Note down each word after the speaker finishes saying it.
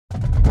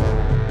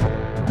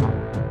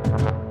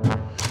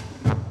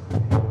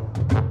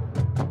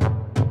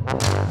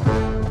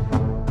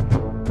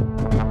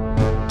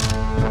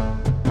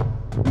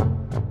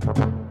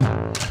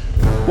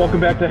Welcome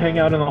back to Hang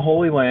Out in the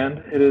Holy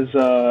Land. It is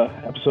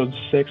episode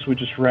 6. We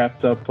just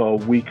wrapped up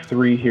week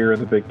 3 here in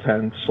the Big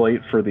Ten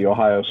slate for the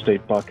Ohio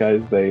State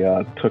Buckeyes. They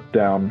took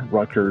down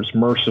Rutgers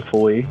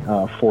mercifully,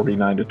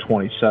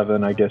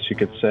 49-27, I guess you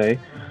could say.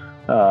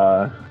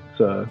 It's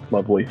a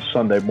lovely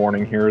Sunday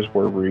morning here as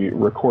we're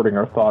recording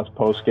our thoughts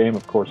post-game.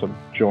 Of course, I'm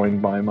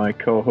joined by my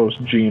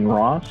co-host, Gene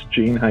Ross.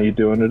 Gene, how you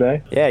doing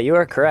today? Yeah, you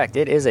are correct.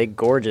 It is a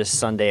gorgeous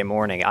Sunday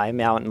morning.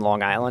 I'm out in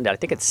Long Island. I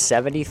think it's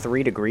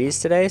 73 degrees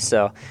today,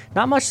 so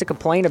not much to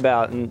complain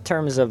about in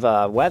terms of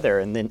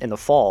weather in the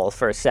fall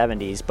for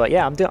 70s. But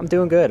yeah, I'm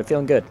doing good. I'm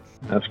feeling good.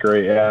 That's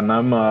great. Yeah, and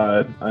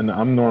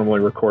I'm normally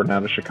recording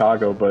out of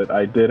Chicago, but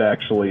I did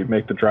actually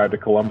make the drive to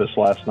Columbus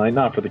last night,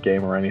 not for the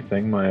game or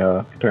anything.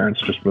 My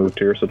parents just moved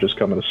here, so just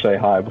coming to say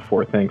hi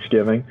before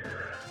Thanksgiving.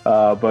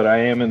 But I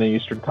am in the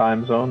Eastern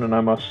time zone, and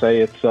I must say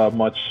it's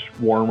much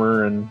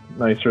warmer and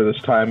nicer this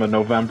time of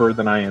November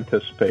than I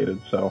anticipated.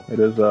 So it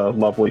is a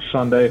lovely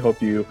Sunday. Hope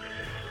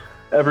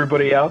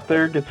everybody out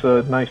there gets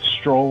a nice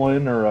stroll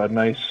in or a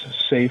nice,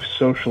 safe,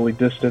 socially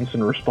distanced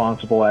and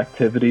responsible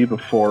activity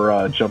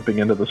before jumping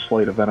into the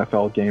slate of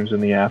NFL games in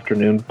the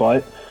afternoon.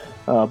 But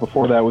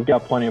before that, we've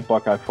got plenty of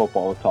Buckeye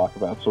football to talk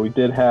about. So we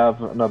did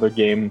have another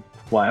game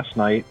last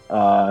night.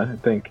 I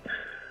think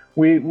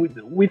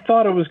we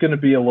thought it was going to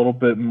be a little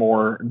bit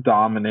more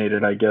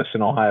dominated, I guess,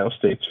 in Ohio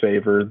State's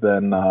favor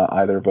than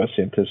either of us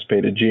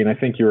anticipated. Gene, I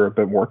think you were a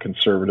bit more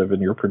conservative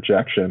in your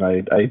projection.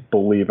 I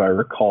believe I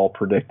recall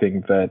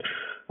predicting that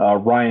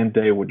Ryan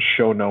Day would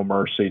show no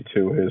mercy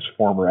to his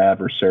former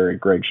adversary,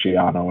 Greg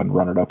Schiano, and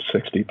run it up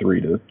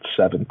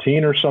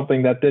 63-17 or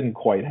something. That didn't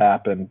quite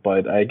happen,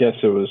 but I guess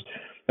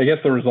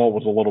the result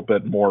was a little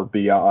bit more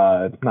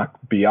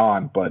not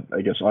beyond, but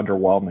I guess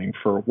underwhelming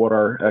for what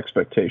our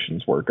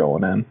expectations were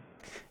going in.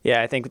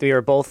 Yeah, I think we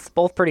were both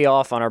pretty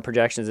off on our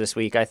projections this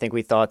week. I think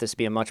we thought this would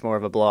be a much more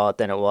of a blowout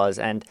than it was.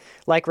 And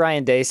like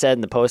Ryan Day said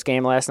in the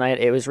postgame last night,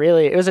 it was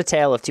a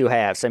tale of two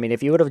halves. I mean,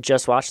 if you would have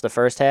just watched the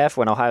first half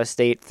when Ohio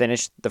State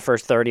finished the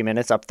first 30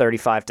 minutes up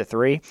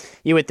 35-3,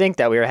 you would think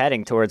that we were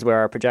heading towards where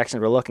our projections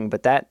were looking.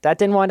 But that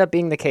didn't wind up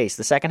being the case.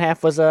 The second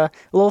half was a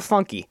little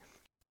funky.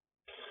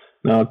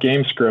 No,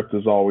 game script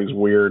is always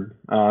weird.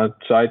 So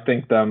I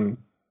think them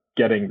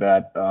getting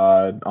that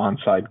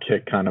onside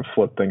kick kind of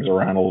flipped things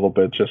around a little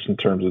bit, just in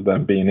terms of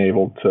them being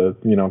able to,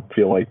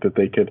 feel like that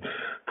they could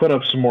put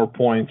up some more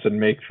points and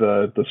make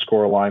the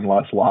score line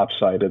less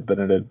lopsided than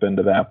it had been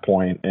to that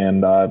point.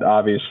 And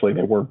obviously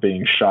they weren't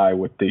being shy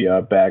with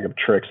the bag of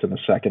tricks in the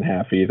second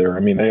half either.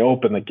 I mean, they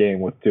opened the game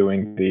with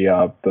doing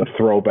the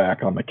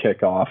throwback on the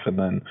kickoff, and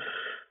then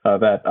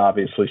that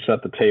obviously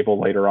set the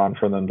table later on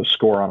for them to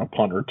score on a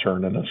punt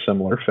return in a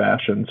similar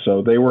fashion.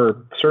 So they were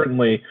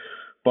certainly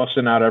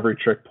busting out every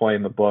trick play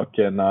in the book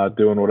and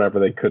doing whatever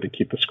they could to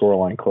keep the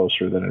scoreline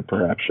closer than it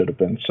perhaps should have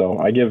been. So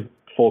I give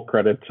full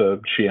credit to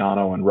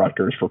Schiano and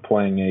Rutgers for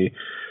playing a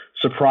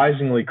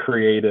surprisingly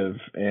creative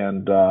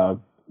and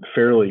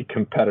fairly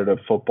competitive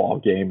football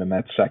game in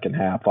that second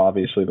half.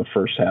 Obviously, the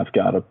first half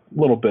got a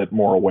little bit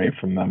more away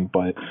from them,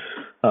 but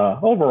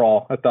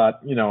overall, I thought,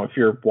 if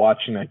you're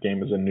watching that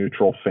game as a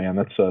neutral fan,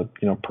 that's a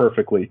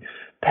perfectly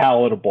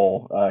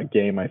palatable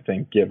game, I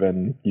think,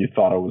 given you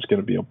thought it was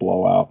going to be a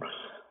blowout.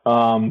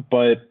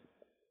 But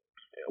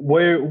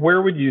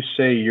where would you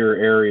say your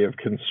area of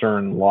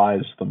concern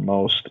lies the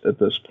most at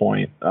this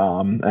point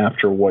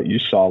after what you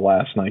saw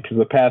last night? Because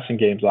the passing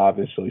game's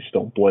obviously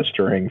still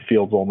blistering.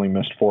 Fields only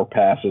missed 4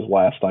 passes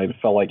last night. It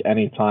felt like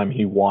any time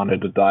he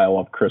wanted to dial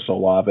up Chris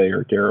Olave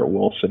or Garrett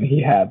Wilson,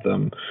 he had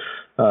them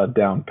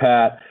down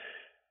pat.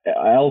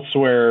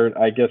 Elsewhere,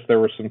 I guess there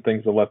were some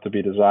things that left to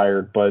be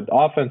desired, but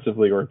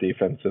offensively or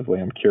defensively,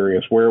 I'm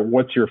curious,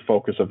 what's your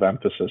focus of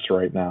emphasis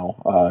right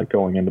now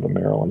going into the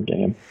Maryland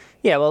game?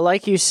 Yeah, well,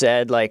 like you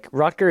said,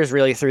 Rutgers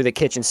really threw the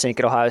kitchen sink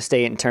at Ohio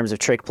State in terms of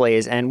trick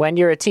plays. And when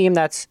you're a team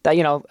that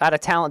at a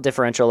talent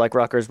differential like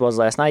Rutgers was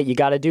last night, you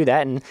got to do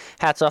that. And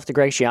hats off to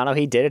Greg Schiano.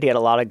 He did it. He had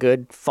a lot of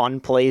good, fun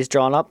plays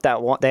drawn up.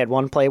 They had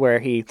one play where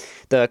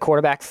the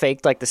quarterback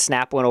faked the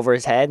snap went over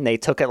his head, and they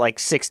took it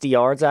 60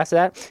 yards after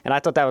that. And I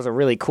thought that was a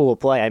really cool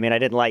play. I mean, I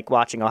didn't like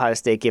watching Ohio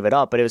State give it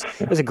up, but it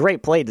was a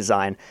great play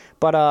design.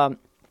 But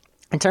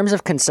in terms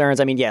of concerns,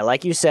 I mean, yeah,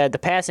 like you said, the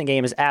passing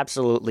game is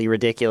absolutely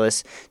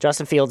ridiculous.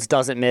 Justin Fields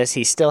doesn't miss.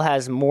 He still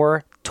has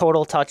more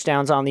total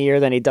touchdowns on the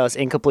year than he does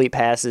incomplete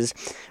passes.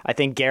 I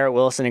think Garrett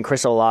Wilson and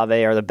Chris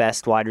Olave are the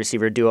best wide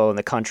receiver duo in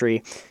the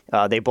country.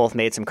 They both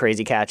made some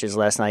crazy catches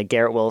last night.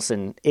 Garrett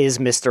Wilson is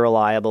Mr.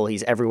 Reliable.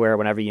 He's everywhere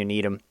whenever you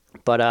need him.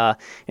 But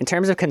in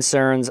terms of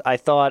concerns, I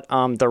thought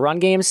the run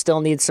game still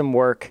needs some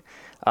work.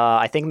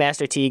 I think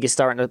Master Teague is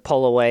starting to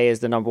pull away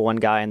as the number one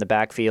guy in the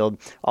backfield,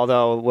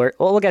 although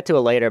we'll get to it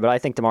later, but I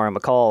think Demario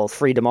McCall,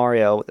 free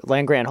Demario,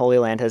 Land-Grant Holy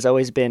Land has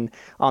always been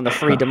on the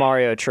free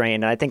Demario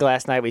train, and I think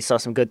last night we saw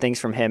some good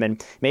things from him,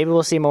 and maybe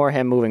we'll see more of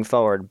him moving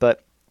forward.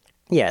 But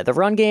yeah, the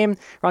run game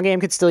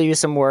could still use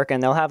some work,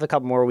 and they'll have a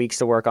couple more weeks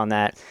to work on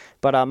that.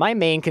 But my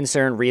main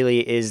concern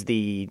really is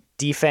the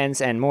defense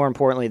and, more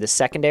importantly, the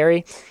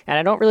secondary. And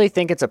I don't really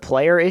think it's a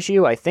player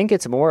issue. I think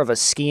it's more of a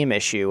scheme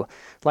issue.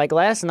 Like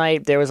last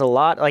night, there was a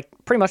lot, like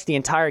pretty much the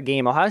entire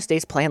game, Ohio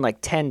State's playing like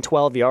 10,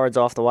 12 yards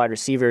off the wide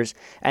receivers,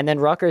 and then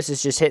Rutgers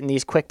is just hitting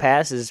these quick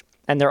passes,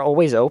 and they're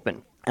always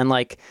open. And,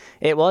 like,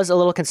 it was a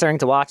little concerning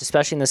to watch,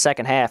 especially in the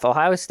second half.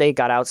 Ohio State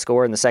got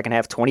outscored in the second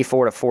half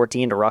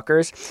 24-14 to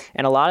Rutgers,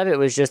 and a lot of it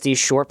was just these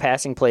short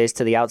passing plays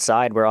to the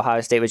outside where Ohio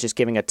State was just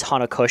giving a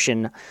ton of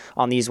cushion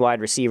on these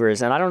wide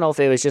receivers. And I don't know if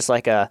it was just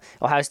like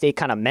Ohio State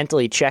kind of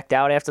mentally checked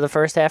out after the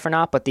first half or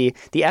not, but the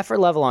effort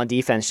level on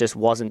defense just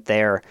wasn't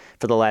there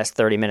for the last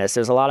 30 minutes.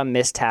 There's a lot of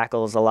missed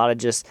tackles, a lot of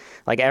just,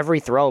 like, every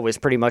throw was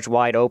pretty much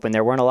wide open.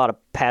 There weren't a lot of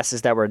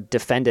passes that were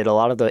defended. A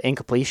lot of the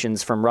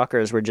incompletions from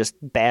Rutgers were just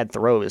bad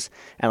throws.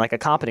 And like a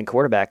competent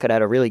quarterback could have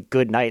had a really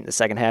good night in the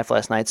second half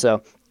last night.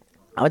 So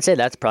I would say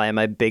that's probably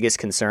my biggest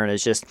concern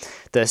is just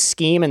the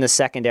scheme in the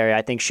secondary,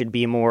 I think, should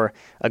be more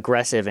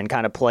aggressive and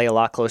kind of play a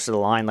lot closer to the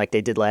line like they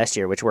did last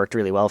year, which worked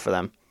really well for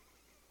them.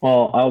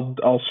 Well,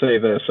 I'll say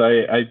this.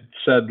 I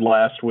said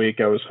last week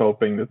I was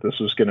hoping that this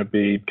was going to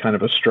be kind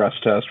of a stress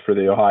test for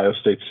the Ohio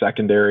State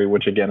secondary,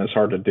 which, again, is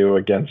hard to do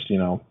against,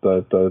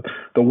 the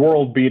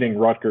world-beating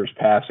Rutgers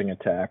passing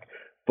attack.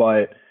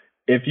 But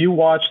if you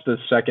watched the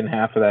second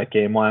half of that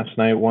game last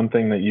night, one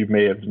thing that you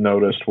may have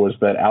noticed was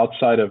that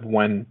outside of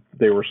when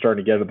they were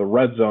starting to get to the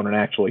red zone and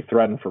actually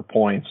threaten for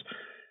points,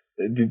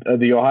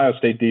 the Ohio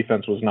State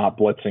defense was not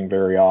blitzing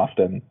very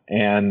often.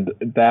 And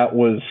that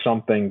was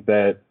something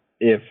that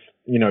if,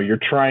 you're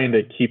trying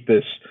to keep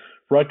this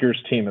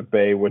Rutgers team at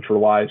bay, which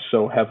relies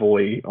so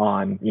heavily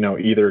on,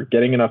 either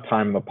getting enough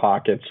time in the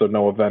pocket so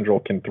Noah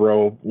Vendrell can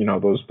throw,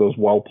 those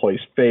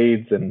well-placed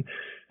fades and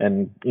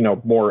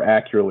more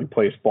accurately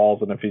placed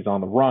balls than if he's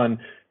on the run.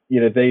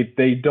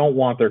 They don't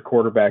want their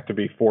quarterback to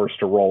be forced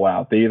to roll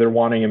out. They either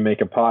want him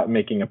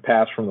making a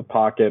pass from the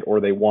pocket, or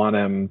they want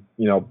him,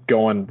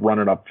 going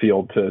running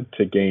upfield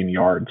to gain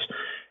yards.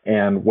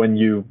 And when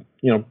you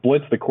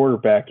blitz the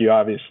quarterback, you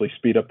obviously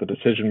speed up the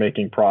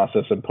decision-making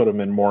process and put him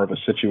in more of a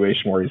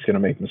situation where he's going to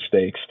make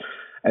mistakes.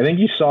 I think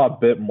you saw a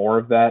bit more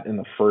of that in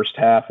the first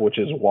half, which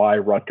is why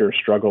Rutgers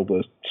struggled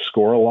to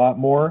score a lot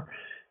more.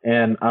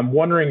 And I'm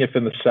wondering if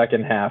in the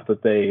second half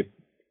that they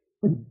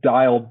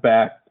dialed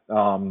back,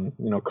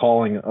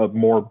 calling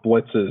more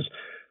blitzes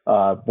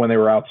when they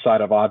were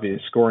outside of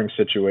obvious scoring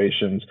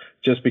situations,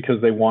 just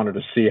because they wanted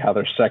to see how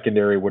their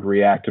secondary would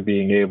react to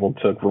being able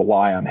to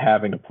rely on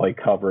having to play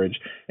coverage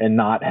and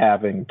not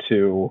having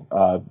to,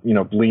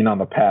 lean on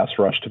the pass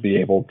rush to be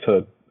able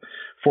to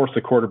force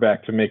the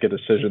quarterback to make a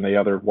decision they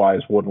otherwise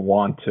wouldn't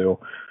want to.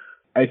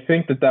 I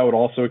think that would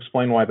also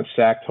explain why the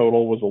sack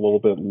total was a little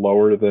bit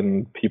lower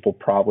than people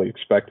probably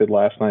expected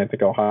last night. I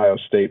think Ohio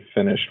State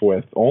finished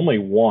with only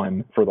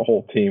one for the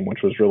whole team,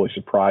 which was really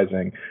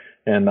surprising.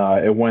 And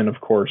it went,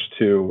 of course,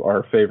 to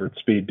our favorite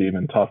speed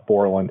demon, Tuf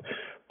Borland.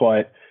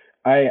 But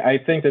I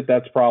think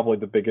that's probably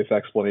the biggest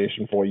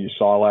explanation for what you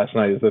saw last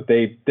night, is that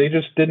they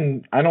just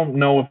didn't – I don't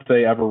know if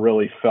they ever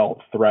really felt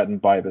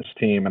threatened by this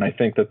team. And I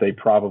think that they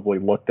probably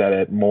looked at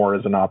it more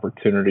as an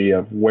opportunity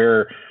of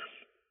where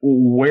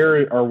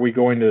are we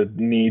going to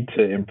need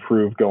to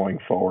improve going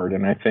forward?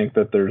 And I think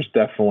that there's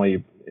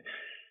definitely,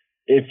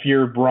 if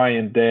you're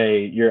Brian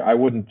Day, I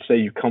wouldn't say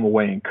you come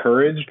away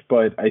encouraged,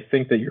 but I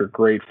think that you're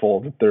grateful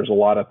that there's a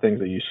lot of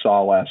things that you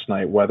saw last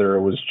night, whether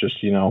it was just,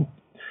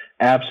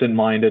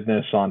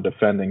 absent-mindedness on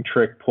defending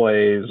trick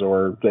plays,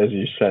 or, as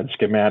you said,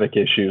 schematic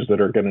issues that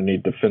are going to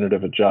need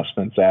definitive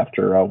adjustments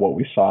after what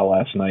we saw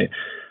last night.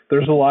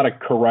 There's a lot of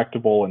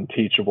correctable and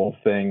teachable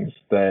things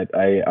that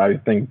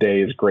I think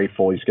Day is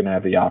grateful he's going to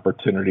have the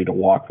opportunity to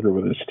walk through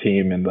with his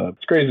team. And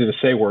it's crazy to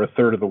say we're a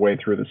third of the way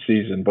through the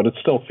season, but it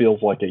still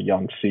feels like a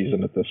young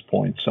season at this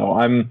point. So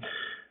I'm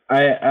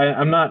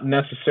not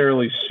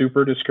necessarily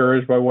super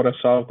discouraged by what I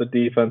saw with the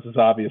defense. It's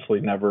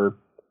obviously never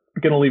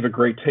going to leave a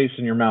great taste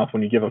in your mouth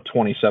when you give up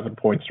 27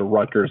 points to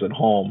Rutgers at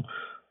home.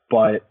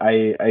 But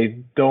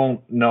I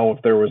don't know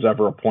if there was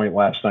ever a point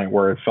last night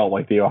where it felt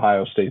like the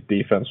Ohio State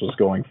defense was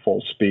going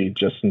full speed,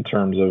 just in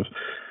terms of,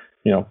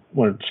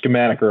 when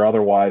schematic or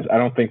otherwise. I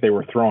don't think they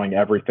were throwing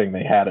everything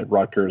they had at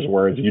Rutgers,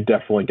 whereas you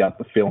definitely got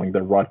the feeling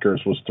that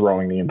Rutgers was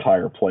throwing the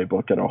entire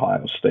playbook at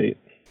Ohio State.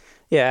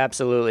 Yeah,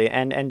 absolutely.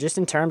 And just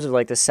in terms of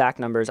like the sack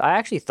numbers, I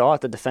actually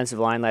thought the defensive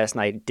line last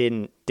night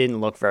didn't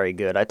look very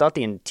good. I thought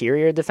the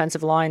interior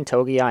defensive line,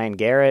 Togiai and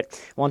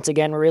Garrett, once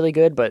again were really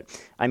good. But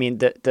I mean,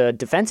 the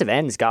defensive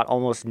ends got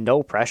almost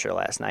no pressure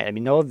last night. I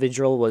mean, Noah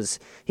Vendrell was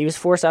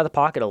forced out of the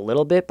pocket a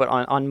little bit, but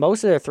on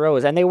most of their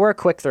throws, and they were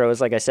quick throws,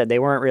 like I said, they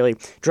weren't really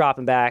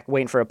dropping back,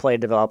 waiting for a play to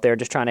develop. They were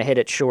just trying to hit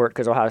it short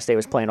because Ohio State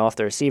was playing off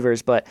the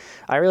receivers. But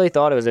I really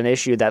thought it was an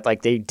issue that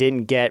like they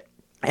didn't get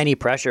any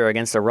pressure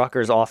against the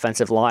Rutgers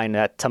offensive line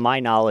that, to my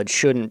knowledge,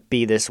 shouldn't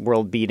be this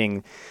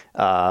world-beating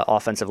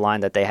offensive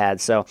line that they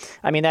had. So,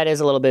 I mean, that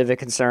is a little bit of a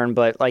concern,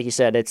 but like you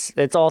said,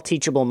 it's all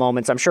teachable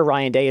moments. I'm sure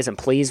Ryan Day isn't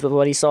pleased with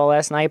what he saw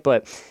last night,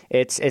 but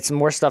it's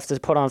more stuff to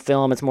put on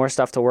film. It's more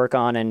stuff to work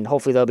on, and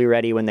hopefully they'll be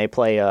ready when they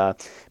play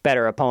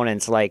better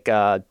opponents like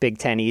Big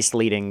Ten East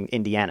leading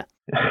Indiana.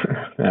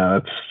 Yeah,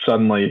 it's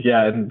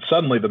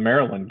suddenly the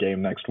Maryland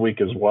game next week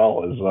as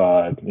well is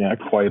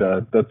quite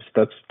a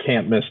that's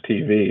can't miss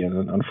TV,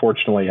 and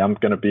unfortunately I'm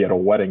going to be at a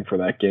wedding for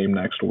that game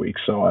next week,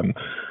 so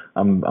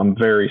I'm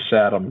very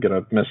sad I'm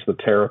going to miss the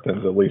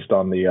Terrapins at least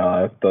on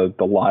the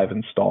live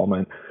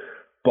installment.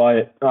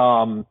 But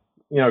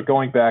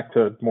going back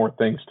to more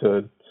things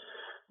to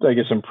I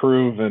guess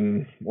improve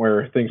and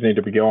where things need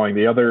to be going.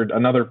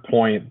 Another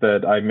point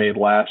that I made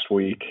last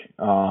week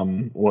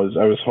was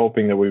I was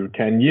hoping that we would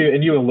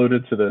you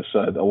alluded to this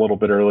a little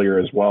bit earlier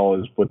as well,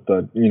 is with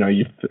the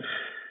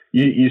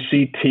you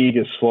see Teague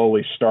is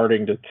slowly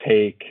starting to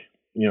take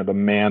the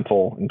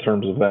mantle in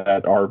terms of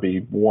that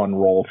RB1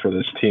 role for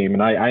this team,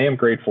 and I am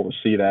grateful to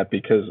see that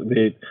because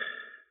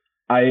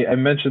I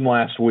mentioned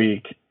last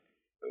week.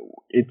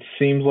 It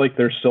seems like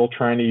they're still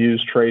trying to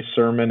use Trey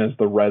Sermon as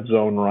the red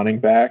zone running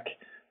back.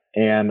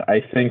 And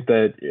I think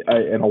that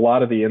in a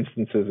lot of the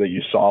instances that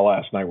you saw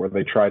last night where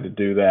they tried to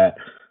do that,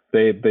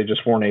 they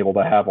just weren't able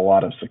to have a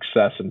lot of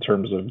success in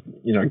terms of,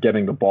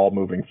 getting the ball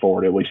moving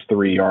forward at least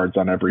 3 yards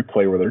on every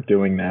play where they're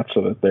doing that,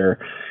 so that they're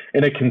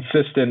in a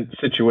consistent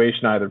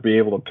situation, either be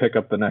able to pick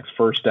up the next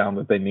first down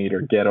that they need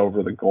or get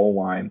over the goal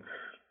line.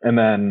 And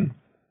then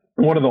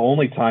one of the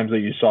only times that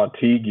you saw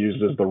Teague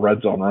used as the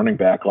red zone running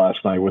back last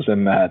night was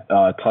in that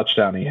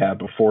touchdown he had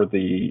before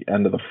the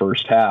end of the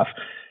first half.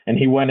 And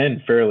he went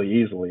in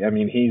fairly easily. I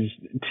mean,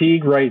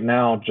 Teague right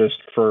now, just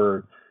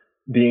for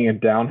being a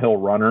downhill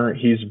runner,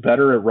 he's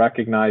better at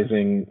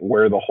recognizing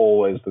where the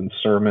hole is than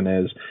Sermon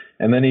is.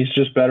 And then he's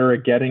just better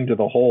at getting to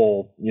the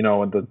hole,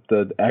 and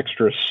the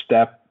extra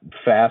step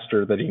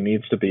faster that he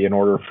needs to be in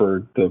order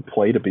for the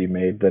play to be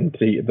made than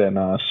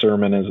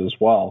Sermon is as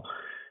well.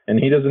 And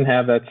he doesn't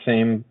have that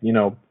same,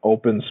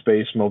 open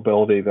space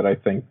mobility that I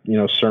think,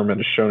 Sermon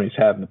has shown he's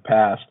had in the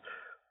past.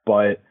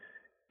 But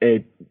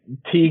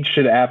Teague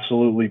should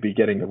absolutely be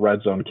getting the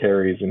red zone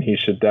carries, and he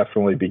should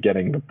definitely be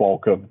getting the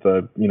bulk of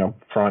the,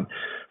 front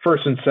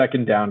first and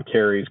second down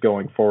carries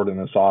going forward in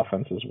this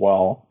offense as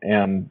well.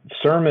 And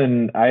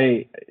Sermon,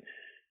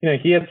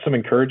 he had some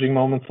encouraging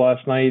moments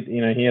last night.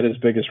 He had his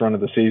biggest run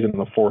of the season in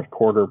the fourth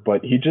quarter,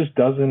 but he just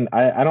doesn't,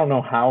 I don't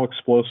know how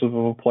explosive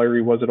of a player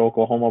he was at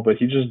Oklahoma, but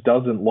he just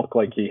doesn't look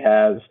like he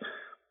has,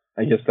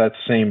 I guess, that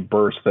same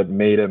burst that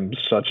made him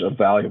such a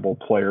valuable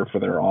player for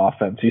their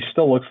offense. He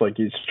still looks like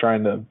he's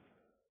trying to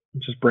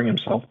just bring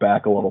himself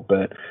back a little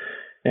bit.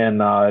 And,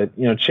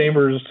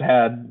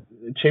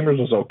 Chambers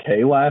was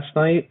okay last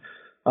night.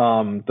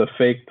 The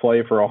fake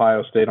play for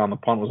Ohio State on the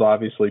punt was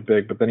obviously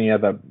big, but then he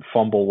had that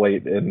fumble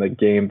late in the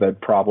game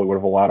that probably would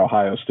have allowed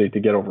Ohio State to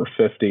get over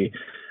 50.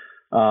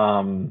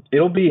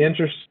 It'll be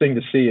interesting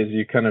to see, as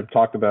you kind of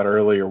talked about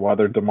earlier,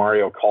 whether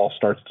Demario Call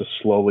starts to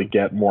slowly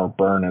get more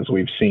burn, as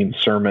we've seen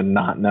Sermon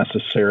not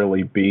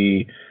necessarily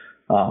be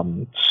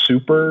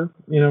super,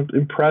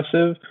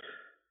 impressive.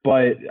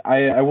 But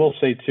I will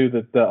say, too,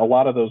 that a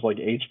lot of those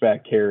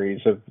H-back carries,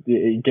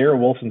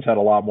 Garrett Wilson's had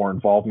a lot more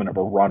involvement of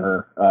a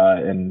runner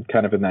and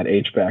kind of in that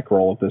H-back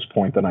role at this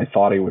point than I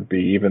thought he would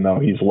be, even though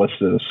he's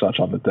listed as such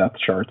on the depth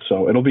chart.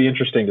 So it'll be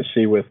interesting to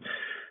see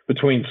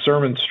between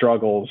Sermon's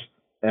struggles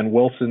and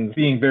Wilson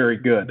being very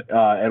good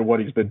at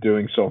what he's been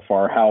doing so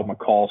far, how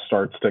McCall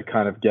starts to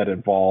kind of get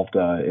involved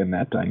in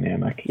that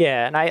dynamic.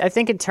 Yeah, and I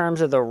think in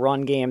terms of the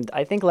run game,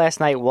 I think last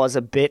night was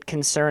a bit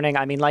concerning.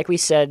 I mean, like we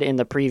said in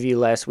the preview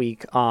last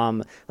week,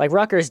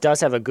 Rutgers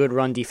does have a good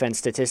run defense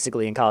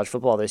statistically in college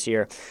football this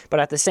year, but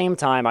at the same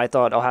time, I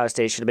thought Ohio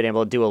State should have been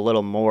able to do a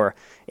little more.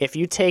 If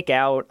you take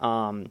out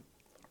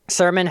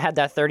Sermon had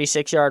that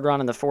 36-yard run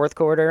in the fourth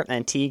quarter,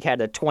 and Teague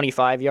had a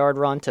 25-yard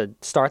run to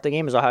start the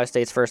game as Ohio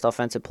State's first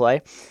offensive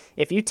play.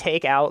 If you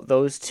take out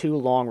those two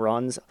long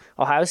runs,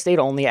 Ohio State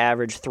only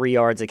averaged 3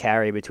 yards a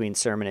carry between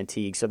Sermon and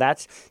Teague. So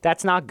that's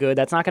not good.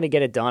 That's not going to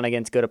get it done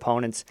against good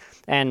opponents.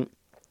 And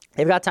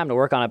they've got time to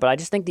work on it, but I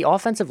just think the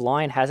offensive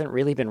line hasn't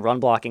really been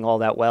run blocking all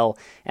that well.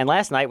 And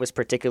last night was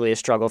particularly a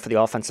struggle for the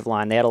offensive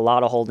line. They had a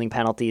lot of holding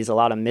penalties, a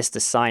lot of missed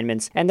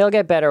assignments, and they'll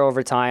get better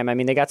over time. I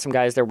mean, they got some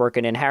guys they're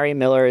working in. Harry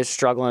Miller is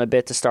struggling a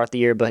bit to start the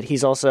year, but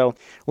he's also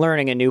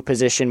learning a new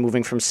position,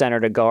 moving from center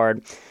to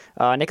guard.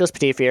 Nicholas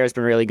Petit-Fier has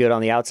been really good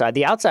on the outside.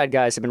 The outside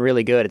guys have been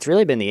really good. It's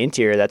really been the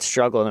interior that's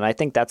struggled, and I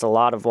think that's a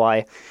lot of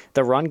why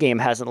the run game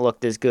hasn't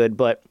looked as good.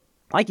 But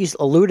like you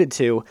alluded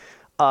to,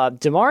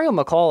 Demario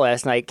McCall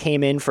last night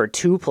came in for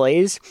 2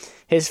 plays.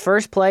 His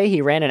first play,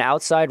 he ran an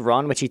outside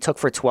run, which he took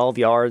for 12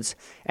 yards.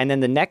 And then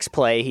the next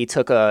play, he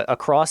took a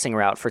crossing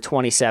route for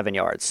 27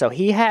 yards. So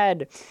he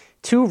had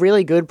 2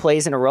 really good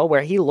plays in a row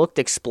where he looked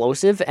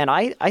explosive. And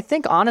I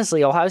think,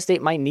 honestly, Ohio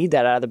State might need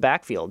that out of the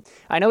backfield.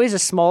 I know he's a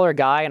smaller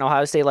guy, and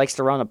Ohio State likes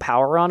to run a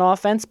power run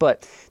offense,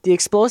 but the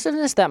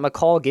explosiveness that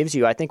McCall gives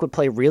you, I think, would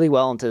play really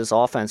well into this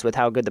offense with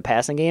how good the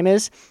passing game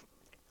is.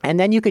 And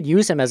then you could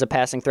use him as a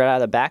passing threat out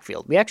of the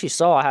backfield. We actually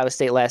saw Ohio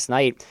State last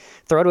night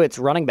throw to its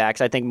running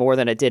backs, I think, more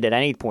than it did at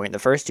any point in the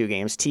first 2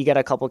 games. Teague got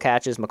a couple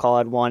catches. McCall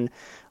had one.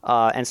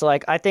 And so,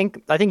 like, I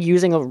think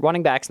using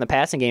running backs in the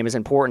passing game is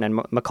important, and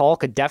McCall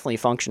could definitely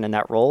function in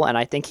that role, and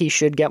I think he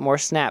should get more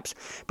snaps.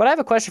 But I have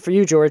a question for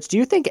you, George. Do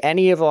you think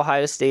any of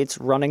Ohio State's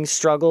running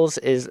struggles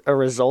is a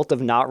result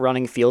of not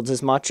running Fields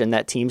as much, and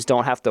that teams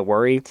don't have to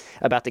worry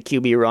about the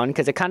QB run?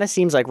 Because it kind of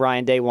seems like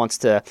Ryan Day wants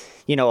to,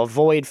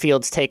 avoid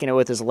Fields taking it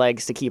with his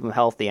legs to keep him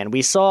healthy. And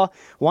we saw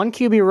one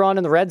QB run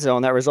in the red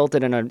zone that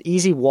resulted in an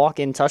easy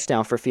walk-in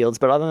touchdown for Fields.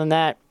 But other than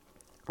that,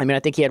 I mean, I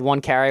think he had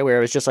one carry where it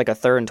was just like a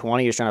 3rd and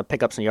 20. He was trying to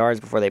pick up some yards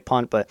before they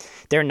punt, but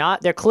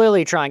they're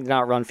clearly trying to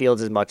not run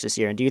Fields as much this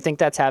year. And do you think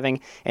that's having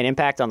an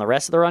impact on the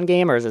rest of the run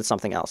game, or is it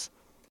something else?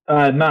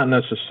 Not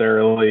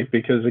necessarily,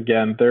 because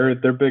again, their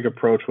big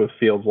approach with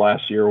Fields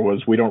last year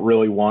was, we don't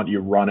really want you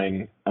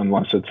running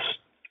unless it's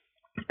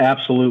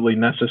absolutely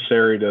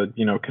necessary to,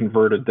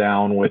 convert it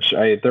down, which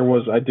I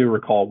do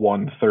recall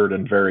one 3rd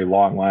and very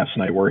long last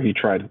night where he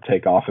tried to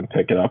take off and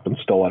pick it up and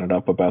still ended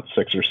up about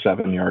 6 or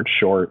 7 yards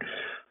short.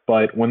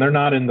 But when they're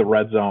not in the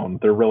red zone,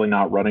 they're really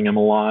not running him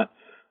a lot,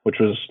 which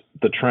was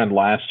the trend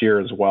last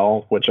year as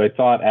well, which I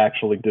thought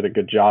actually did a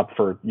good job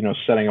for,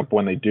 setting up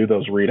when they do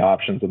those read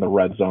options in the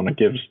red zone. It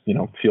gives,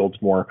 Fields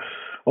more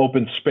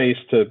open space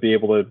to be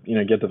able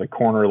to, get to the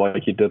corner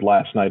like he did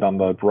last night on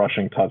the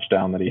rushing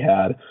touchdown that he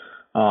had.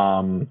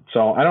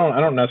 So I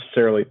don't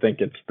necessarily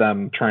think it's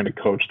them trying to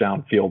coach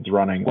down Fields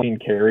running. 15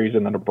 carries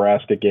in the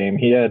Nebraska game.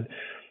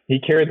 He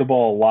carried the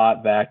ball a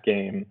lot that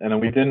game, and then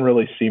we didn't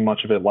really see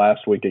much of it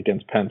last week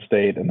against Penn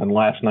State. And then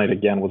last night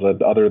again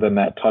other than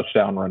that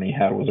touchdown run he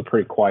had, was a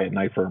pretty quiet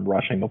night for him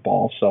rushing the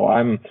ball. So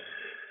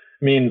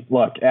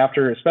look,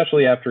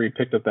 especially after he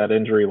picked up that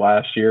injury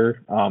last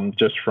year,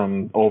 just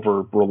from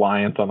over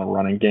reliance on the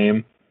running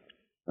game,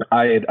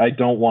 I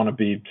don't want to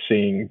be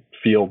seeing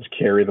Fields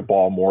carry the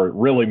ball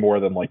more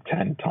than like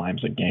 10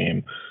 times a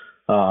game.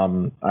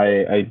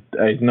 I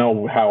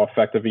know how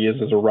effective he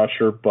is as a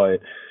rusher,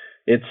 but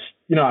it's,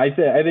 I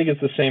think it's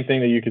the same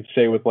thing that you could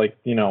say with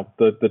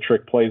the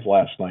trick plays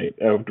last night.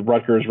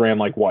 Rutgers ran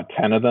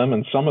 10 of them,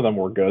 and some of them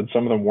were good,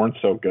 some of them weren't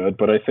so good.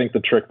 But I think the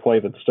trick play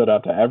that stood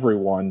out to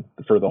everyone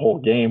for the whole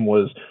game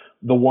was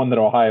the one that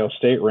Ohio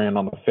State ran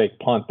on the fake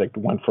punt that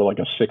went for a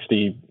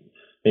 60,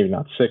 maybe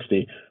not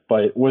 60,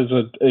 but it was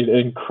an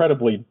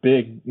incredibly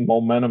big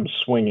momentum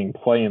swinging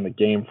play in the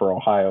game for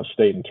Ohio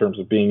State in terms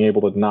of being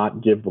able to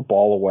not give the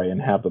ball away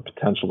and have the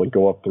potential to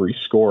go up 3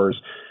 scores.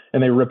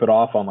 And they rip it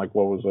off on what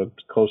was a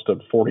close to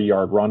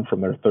 40-yard run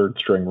from their 3rd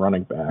string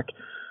running back.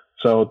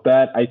 So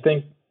that, I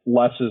think,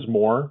 less is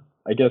more,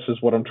 I guess,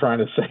 is what I'm trying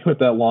to say with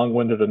that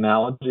long-winded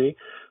analogy.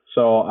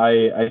 So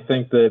I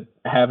think that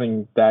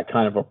having that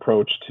kind of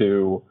approach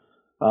to,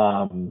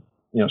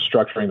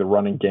 structuring the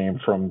running game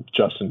from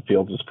Justin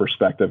Fields'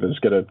 perspective is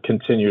going to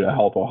continue to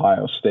help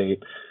Ohio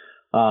State.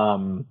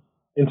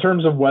 In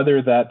terms of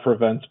whether that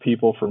prevents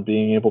people from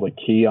being able to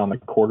key on the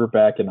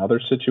quarterback in other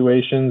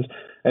situations,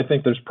 I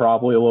think there's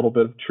probably a little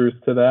bit of truth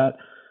to that.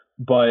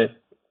 But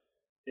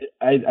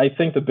I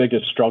think the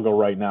biggest struggle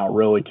right now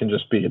really can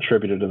just be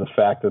attributed to the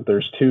fact that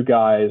there's 2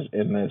 guys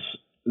in this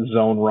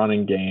zone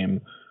running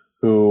game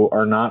who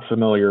are not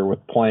familiar with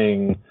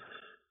playing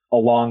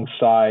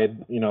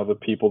alongside, the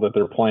people that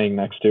they're playing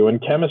next to. And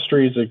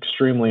chemistry is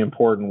extremely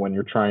important when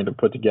you're trying to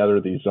put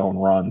together these zone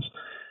runs.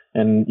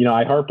 And,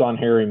 I harped on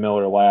Harry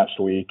Miller last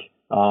week,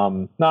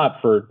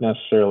 not for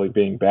necessarily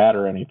being bad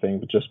or anything,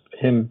 but just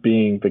him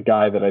being the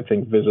guy that I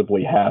think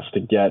visibly has to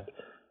get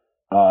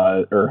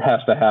or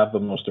has to have the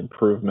most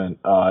improvement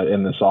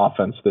in this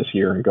offense this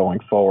year and going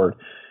forward.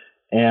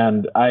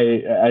 And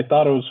I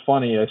thought it was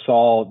funny. I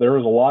saw there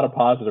was a lot of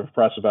positive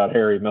press about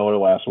Harry Miller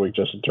last week,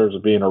 just in terms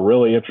of being a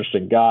really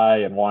interesting guy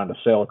and wanting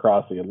to sail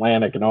across the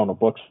Atlantic and own a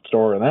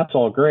bookstore. And that's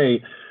all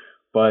great.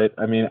 But,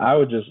 I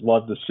would just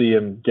love to see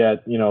him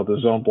get, the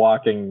zone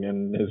blocking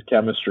and his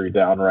chemistry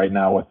down right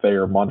now with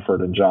Thayer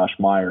Munford and Josh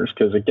Myers.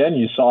 Because, again,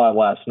 you saw it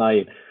last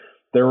night.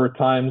 There were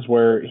times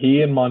where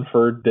he and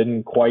Munford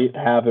didn't quite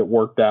have it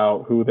worked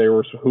out who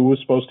was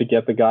supposed to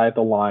get the guy at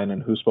the line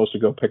and who's supposed to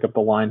go pick up the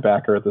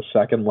linebacker at the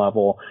second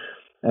level.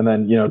 And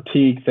then,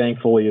 Teague,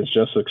 thankfully, is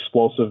just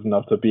explosive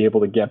enough to be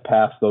able to get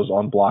past those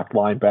unblocked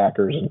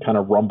linebackers and kind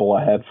of rumble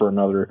ahead for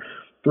another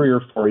 3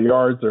 or 4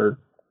 yards or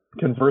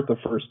convert the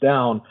first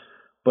down.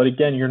 But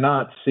again, you're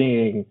not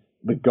seeing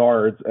the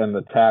guards and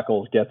the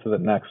tackles get to the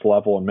next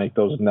level and make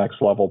those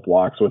next level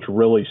blocks, which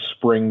really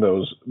spring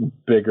those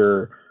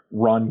bigger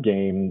run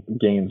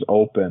gains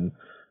open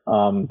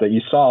that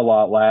you saw a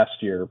lot last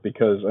year.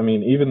 Because,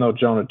 even though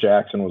Jonah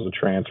Jackson was a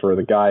transfer,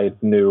 the guy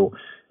knew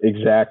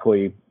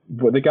exactly –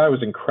 the guy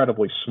was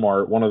incredibly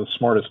smart, one of the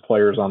smartest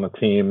players on the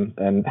team,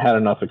 and had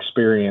enough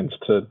experience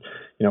to,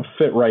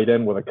 fit right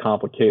in with a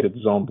complicated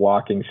zone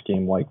blocking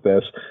scheme like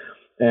this.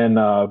 And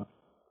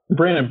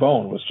Brandon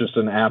Bone was just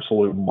an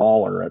absolute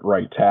mauler at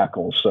right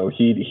tackle, so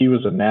he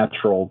was a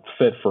natural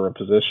fit for a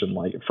position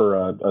for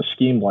a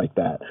scheme like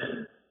that.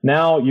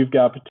 Now you've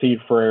got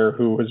Petit Frere,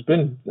 who has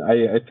been,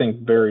 I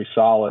think, very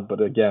solid, but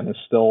again is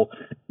still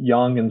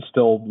young and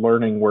still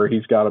learning where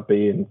he's got to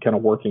be and kind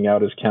of working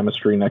out his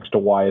chemistry next to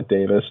Wyatt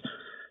Davis.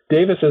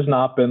 Davis has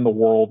not been the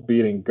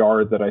world-beating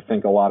guard that I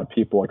think a lot of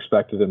people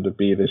expected him to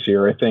be this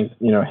year. I think,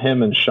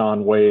 him and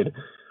Shaun Wade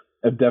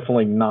have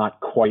definitely not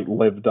quite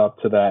lived up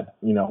to that,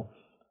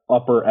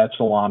 upper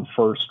echelon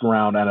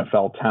first-round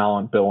NFL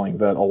talent billing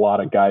that a lot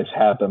of guys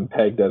had them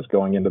pegged as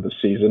going into the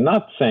season.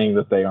 Not saying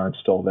that they aren't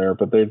still there,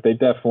 but they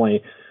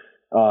definitely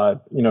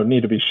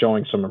need to be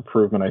showing some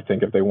improvement, I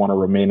think, if they want to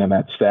remain in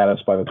that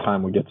status by the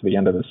time we get to the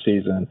end of the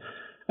season.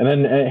 And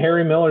then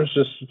Harry Miller's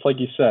just, like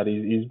you said,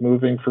 he's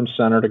moving from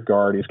center to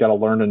guard. He's got to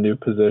learn a new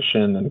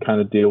position and kind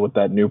of deal with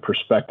that new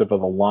perspective of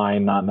the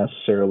line, not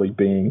necessarily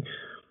being,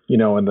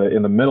 in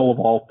the middle of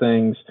all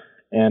things,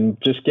 and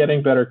just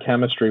getting better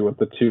chemistry with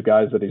the two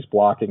guys that he's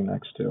blocking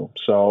next to.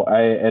 So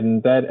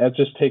that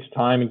just takes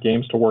time and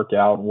games to work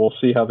out. We'll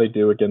see how they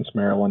do against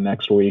Maryland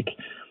next week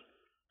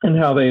and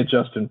how they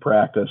adjust in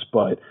practice.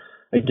 But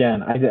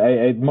again,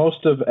 I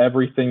most of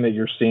everything that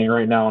you're seeing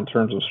right now in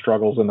terms of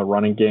struggles in the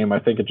running game, I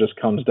think it just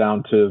comes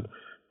down to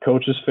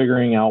coaches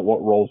figuring out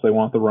what roles they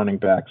want the running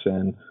backs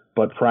in,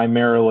 but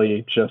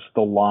primarily just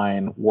the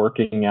line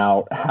working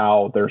out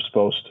how they're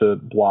supposed to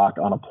block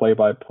on a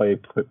play-by-play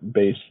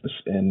basis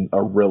in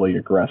a really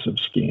aggressive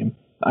scheme.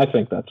 I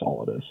think that's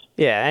all it is.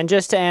 Yeah, and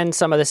just to end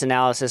some of this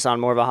analysis on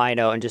more of a high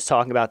note and just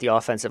talking about the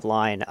offensive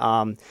line,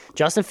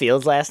 Justin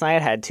Fields last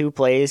night had two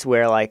plays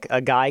where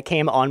a guy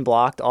came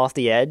unblocked off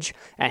the edge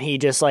and he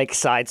just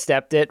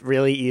sidestepped it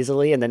really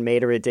easily and then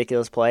made a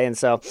ridiculous play. And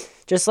so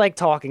just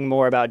talking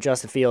more about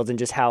Justin Fields and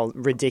just how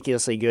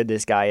ridiculously good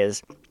this guy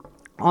is.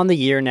 On the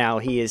year now,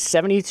 he is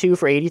 72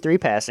 for 83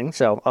 passing,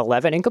 so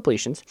 11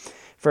 incompletions,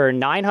 for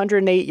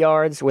 908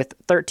 yards with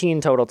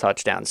 13 total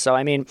touchdowns. So,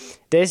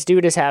 this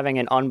dude is having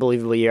an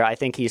unbelievable year. I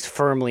think he's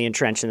firmly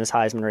entrenched in this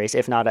Heisman race,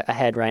 if not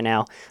ahead right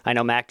now. I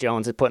know Mac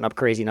Jones is putting up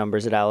crazy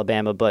numbers at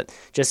Alabama, but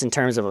just in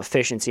terms of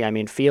efficiency,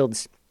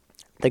 Fields,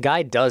 the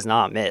guy does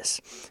not miss.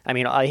 I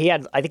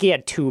think he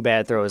had two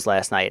bad throws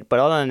last night.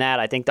 But other than that,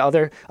 I think the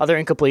other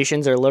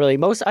incompletions are literally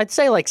I'd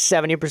say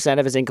 70%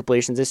 of his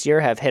incompletions this year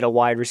have hit a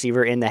wide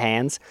receiver in the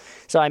hands.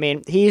 So,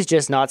 he's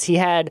just nuts. He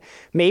had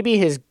maybe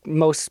his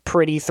most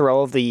pretty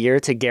throw of the year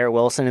to Garrett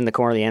Wilson in the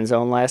corner of the end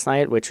zone last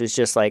night, which was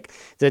just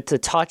the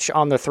touch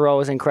on the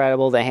throw is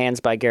incredible. The hands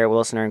by Garrett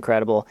Wilson are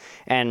incredible.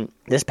 And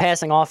this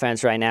passing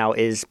offense right now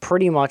is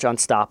pretty much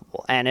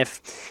unstoppable. And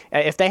if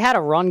they had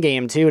a run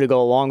game too to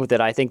go along with it,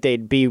 I think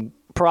they'd be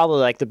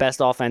probably the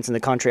best offense in the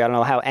country. I don't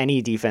know how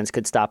any defense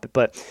could stop it,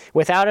 but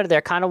without it,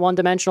 they're kind of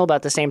one-dimensional. But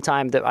at the same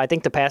time, I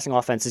think the passing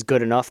offense is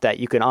good enough that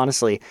you can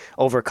honestly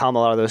overcome a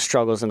lot of those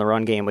struggles in the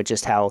run game with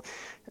just how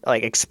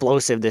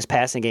explosive this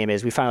passing game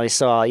is. We finally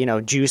saw,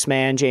 Juice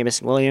Man,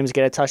 Jameson Williams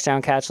get a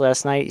touchdown catch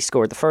last night. He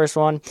scored the first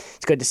one.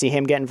 It's good to see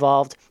him get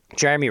involved.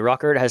 Jeremy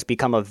Ruckert has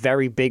become a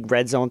very big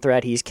red zone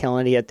threat. He's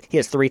killing it. He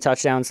has 3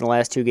 touchdowns in the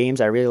last 2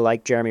 games. I really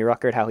like Jeremy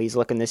Ruckert, how he's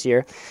looking this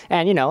year.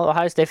 And,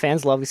 Ohio State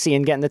fans love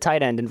seeing getting the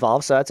tight end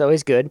involved, so that's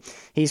always good.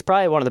 He's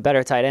probably one of the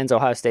better tight ends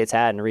Ohio State's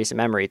had in recent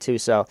memory, too.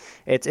 So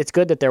it's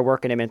good that they're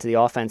working him into the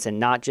offense and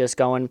not just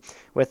going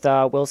with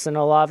Wilson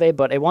Olave.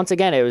 But once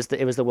again, it was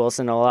the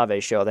Wilson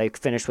Olave show. They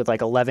finished with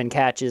 11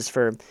 catches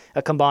for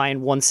a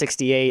combined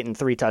 168 and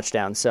 3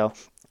 touchdowns. So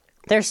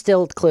they're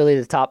still clearly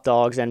the top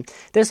dogs, and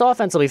this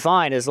offense will be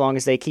fine as long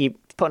as they keep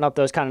putting up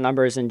those kind of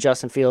numbers and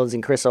Justin Fields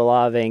and Chris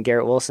Olave and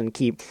Garrett Wilson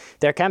keep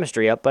their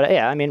chemistry up. But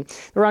yeah, the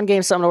run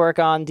game's something to work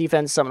on,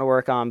 defense something to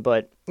work on,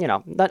 but I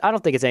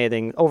don't think it's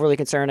anything overly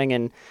concerning,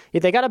 and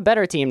they got a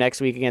better team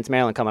next week against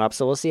Maryland coming up,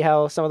 so we'll see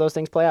how some of those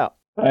things play out.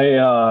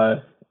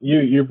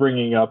 You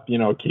bringing up,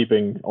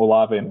 keeping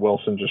Olave and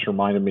Wilson just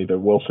reminded me that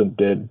Wilson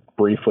did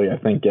briefly, I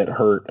think, get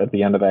hurt at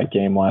the end of that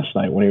game last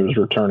night when he was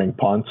returning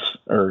punts,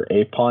 or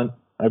a punt,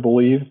 I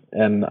believe.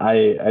 And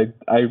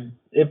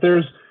if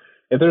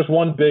there's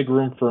one big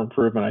room for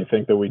improvement, I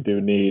think that we do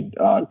need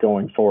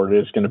going forward, it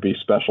is going to be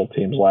special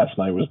teams. Last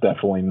night was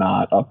definitely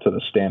not up to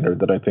the standard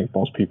that I think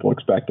most people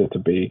expect it to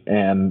be.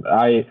 And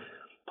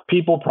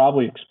people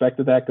probably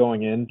expected that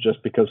going in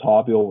just because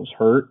Haubeil was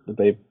hurt,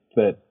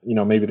 that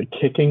maybe the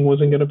kicking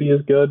wasn't going to be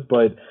as good,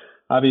 but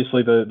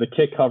obviously the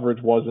kick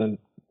coverage wasn't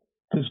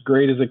as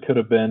great as it could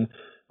have been.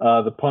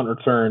 The punt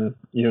return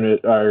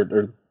unit,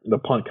 or the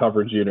punt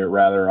coverage unit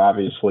rather,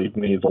 obviously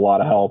needs a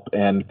lot of help,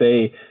 and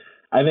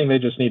I think they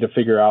just need to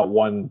figure out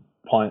one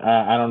punt.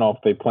 I don't know if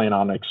they plan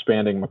on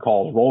expanding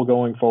McCall's role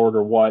going forward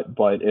or what,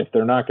 but if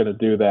they're not going to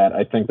do that,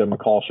 I think that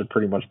McCall should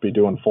pretty much be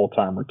doing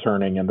full-time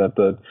returning, and that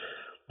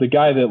the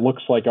guy that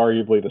looks like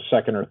arguably the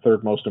second or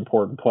third most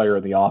important player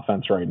in the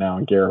offense right now,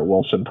 and Garrett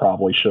Wilson,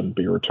 probably shouldn't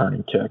be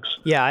returning kicks.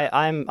 Yeah,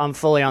 I'm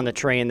fully on the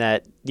train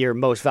that your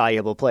most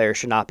valuable player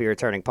should not be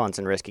returning punts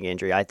and risking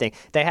injury. I think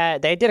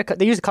they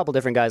used a couple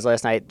different guys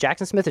last night.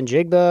 Jackson Smith and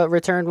Jigba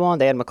returned one.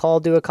 They had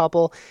McCall do a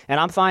couple, and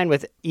I'm fine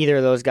with either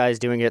of those guys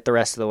doing it the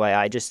rest of the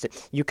way.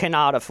 You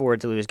cannot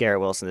afford to lose Garrett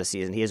Wilson this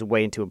season. He is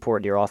way too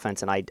important to your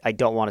offense, and I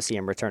don't want to see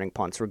him returning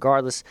punts,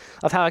 regardless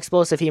of how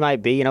explosive he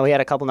might be. He had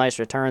a couple nice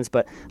returns,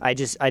 but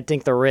I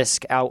think the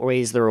risk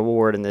outweighs the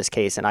reward in this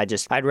case, and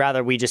I'd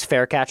rather we just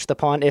fair catch the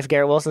punt if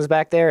Garrett Wilson's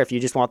back there, if you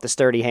just want the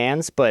sturdy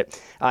hands, but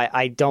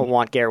I don't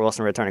want Garrett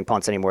Wilson returning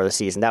punts anymore this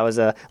season. That was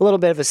a little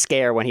bit of a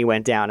scare when he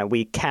went down, and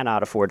we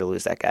cannot afford to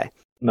lose that guy.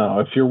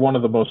 No, if you're one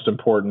of the most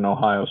important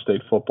Ohio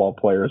State football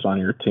players on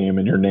your team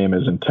and your name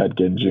isn't Ted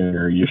Ginn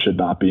Jr., you should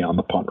not be on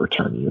the punt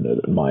return unit,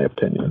 in my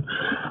opinion.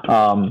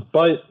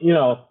 But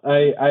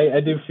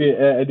I do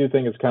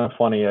think it's kind of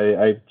funny.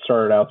 I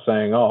started out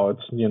saying,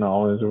 it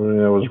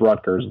was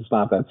Rutgers. It's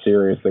not that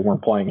serious. They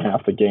weren't playing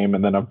half the game,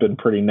 and then I've been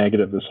pretty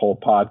negative this whole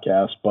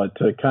podcast. But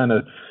to kind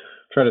of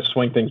try to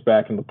swing things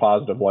back in the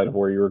positive light of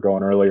where you were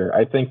going earlier,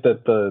 I think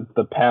that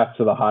the path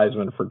to the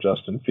Heisman for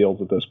Justin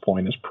Fields at this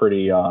point is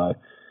pretty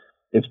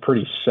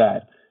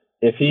set.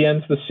 If he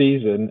ends the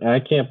season, and I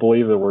can't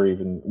believe that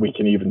we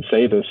can even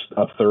say this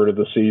a third of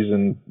the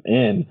season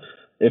in,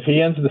 if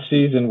he ends the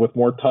season with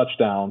more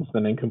touchdowns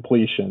than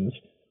incompletions,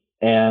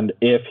 and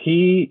if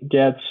he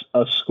gets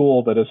a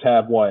school that has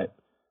had I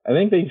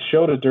think they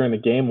showed it during the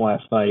game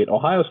last night,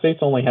 Ohio State's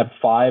only had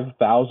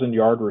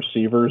 5,000-yard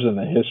receivers in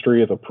the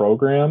history of the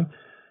program.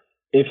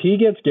 If he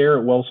gets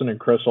Garrett Wilson and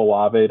Chris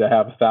Olave to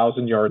have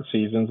 1,000-yard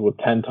seasons with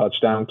 10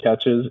 touchdown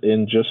catches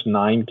in just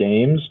 9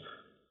 games,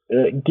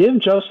 give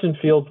Justin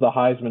Fields the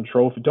Heisman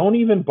Trophy. Don't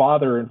even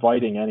bother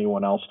inviting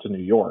anyone else to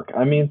New York.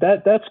 I mean,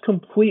 that's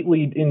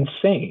completely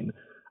insane.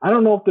 I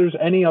don't know if there's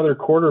any other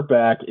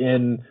quarterback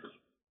in,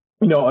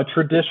 a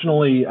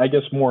traditionally, I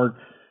guess, more,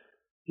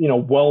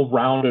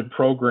 well-rounded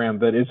program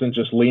that isn't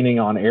just leaning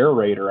on air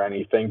raid or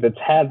anything that's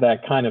had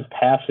that kind of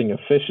passing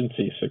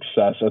efficiency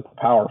success at the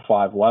Power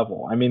 5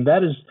 level. I mean,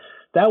 that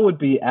would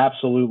be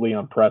absolutely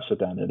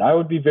unprecedented. I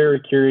would be very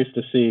curious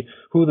to see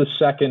who the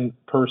second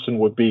person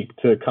would be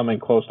to coming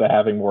close to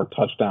having more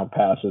touchdown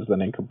passes than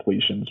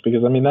incompletions,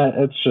 because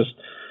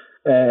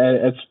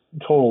it's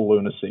total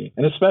lunacy.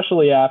 And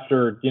especially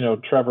after,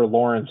 Trevor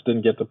Lawrence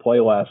didn't get to play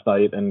last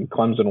night and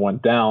Clemson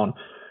went down.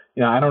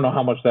 I don't know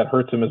how much that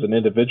hurts him as an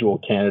individual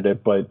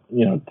candidate, but,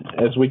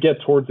 as we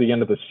get towards the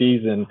end of the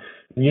season,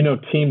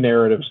 team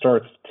narrative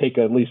starts to take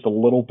at least a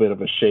little bit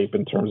of a shape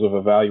in terms of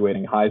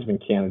evaluating Heisman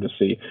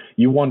candidacy.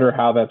 You wonder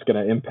how that's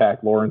going to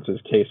impact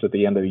Lawrence's case at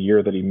the end of the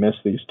year that he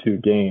missed these 2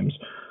 games.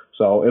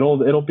 So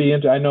it'll be.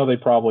 I know they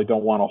probably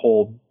don't want to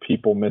hold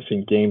people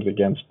missing games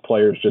against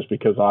players just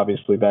because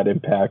obviously that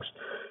impacts,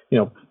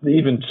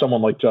 even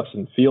someone like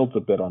Justin Fields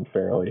a bit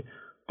unfairly.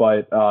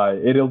 But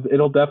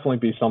it'll definitely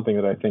be something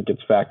that I think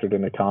gets factored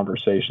into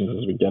conversations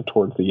as we get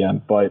towards the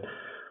end. But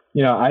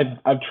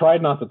I've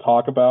tried not to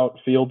talk about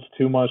Fields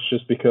too much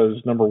just because,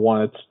 number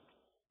one, it's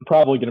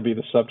probably going to be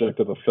the subject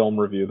of a film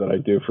review that I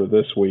do for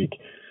this week.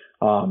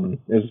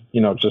 Is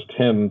just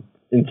him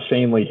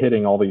insanely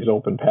hitting all these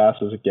open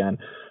passes again.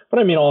 But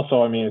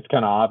it's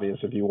kind of obvious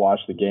if you watch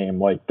the game,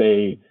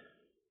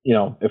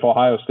 if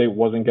Ohio State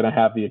wasn't going to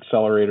have the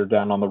accelerator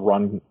down on the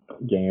run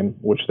game,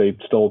 which they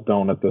still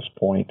don't at this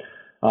point,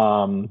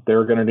 they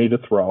were going to need to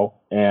throw.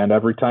 And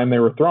every time they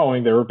were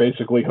throwing, they were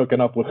basically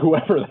hooking up with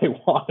whoever they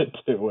wanted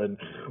to. And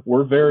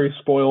we're very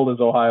spoiled as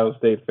Ohio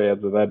State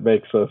fans, and that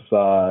makes us,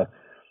 that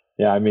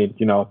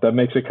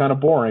makes it kind of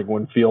boring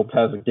when Fields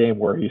has a game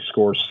where he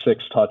scores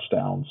 6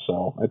 touchdowns.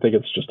 So I think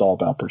it's just all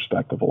about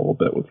perspective a little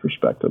bit with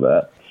respect to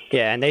that.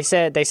 Yeah, and they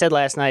said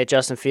last night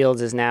Justin Fields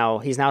he's now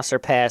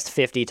surpassed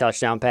 50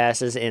 touchdown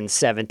passes in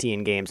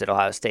 17 games at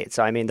Ohio State.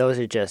 So those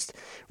are just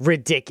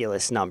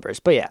ridiculous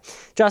numbers. But yeah,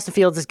 Justin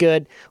Fields is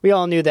good. We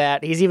all knew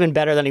that. He's even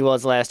better than he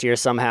was last year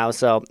somehow.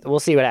 So we'll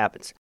see what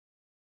happens.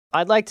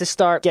 I'd like to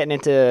start getting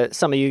into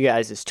some of you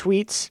guys'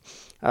 tweets.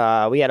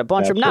 We had a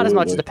bunch of them, not as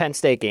much as the Penn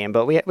State game,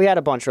 but we had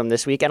a bunch of them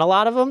this week. And a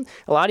lot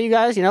of you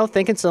guys,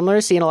 thinking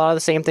similar, seeing a lot of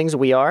the same things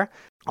we are.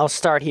 I'll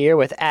start here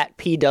with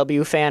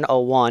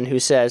 @PWFan01, who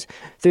says,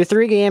 through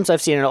 3 games,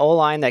 I've seen an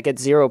O-line that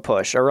gets 0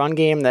 push, a run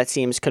game that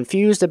seems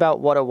confused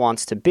about what it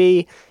wants to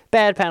be,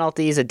 bad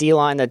penalties, a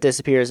D-line that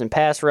disappears in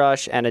pass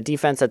rush, and a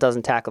defense that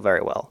doesn't tackle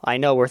very well. I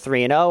know we're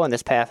 3-0 and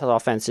this pass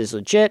offense is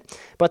legit,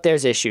 but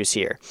there's issues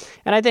here.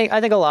 And I think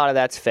a lot of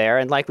that's fair.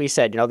 And like we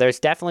said,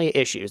 there's definitely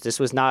issues. This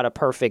was not a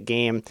perfect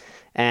game,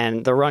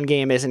 and the run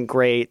game isn't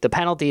great. The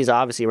penalties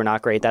obviously were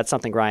not great. That's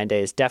something Ryan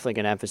Day is definitely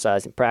going to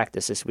emphasize in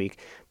practice this week.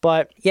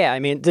 But yeah,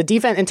 the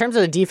defense, in terms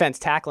of the defense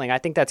tackling, I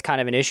think that's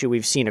kind of an issue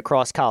we've seen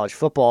across college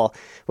football,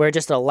 where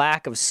just a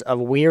lack of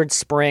weird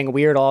spring,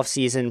 weird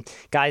offseason,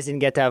 guys didn't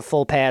get to have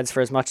full pads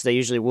for as much as they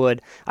usually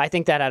would. I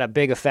think that had a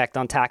big effect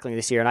on tackling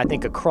this year, and I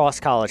think across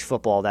college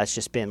football, that's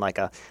just been like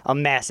a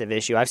massive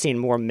issue. I've seen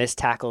more missed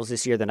tackles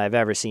this year than I've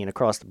ever seen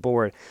across the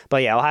board.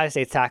 But yeah, Ohio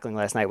State's tackling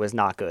last night was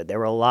not good. There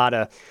were a lot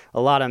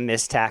of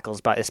missed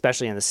tackles, but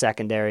especially in the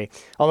secondary.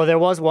 Although there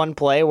was one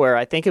play where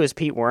I think it was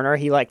Pete Werner.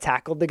 He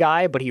tackled the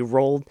guy, but he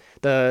rolled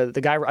the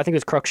guy. I think it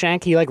was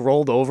Cruikshank. He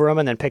rolled over him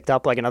and then picked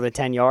up another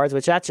 10 yards,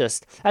 which that's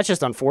just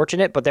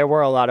unfortunate. But there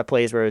were a lot of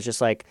plays where it was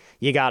just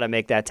you got to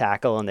make that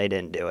tackle, and they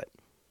didn't do it.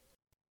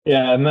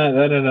 Yeah, and that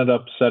ended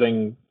up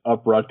setting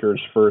up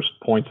Rutgers' first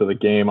points of the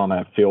game on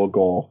that field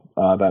goal,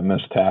 that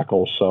missed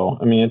tackle. So,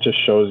 it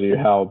just shows you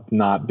how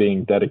not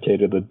being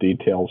dedicated to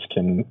details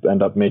can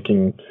end up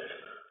making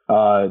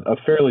a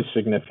fairly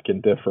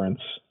significant difference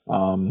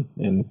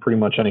in pretty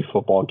much any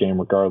football game,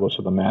 regardless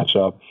of the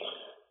matchup.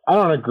 I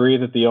don't agree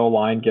that the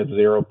O-line gets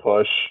zero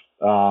push.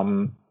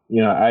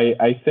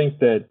 I think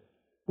that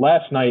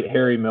last night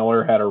Harry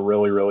Miller had a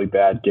really, really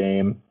bad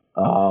game,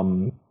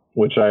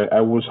 which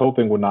I was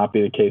hoping would not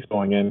be the case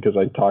going in because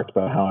I talked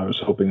about how I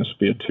was hoping this would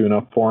be a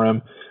tune-up for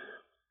him.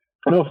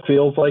 I know it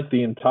feels like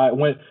the entire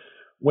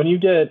when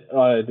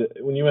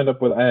you end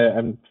up with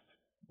I'm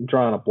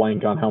drawing a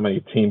blank on how many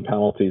team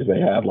penalties they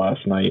had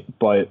last night,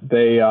 but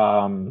they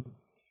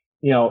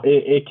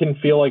it can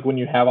feel like when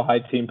you have a high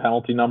team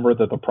penalty number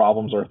that the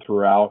problems are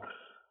throughout.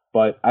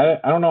 But I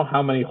don't know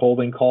how many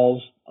holding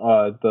calls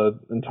the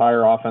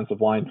entire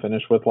offensive line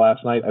finished with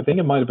last night. I think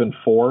it might have been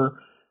 4.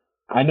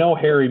 I know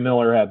Harry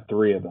Miller had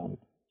 3 of them.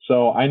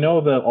 So I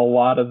know that a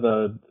lot of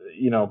the,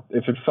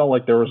 if it felt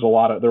like there were a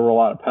lot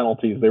of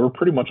penalties, they were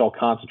pretty much all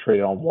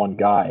concentrated on one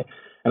guy.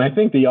 And I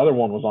think the other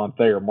one was on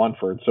Thayer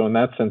Munford. So in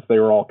that sense, they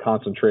were all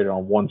concentrated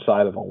on one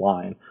side of the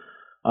line.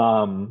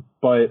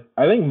 But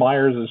I think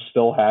Myers is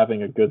still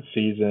having a good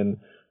season.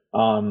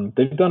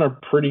 They've done a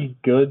pretty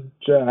good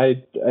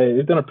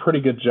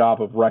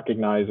job of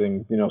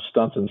recognizing,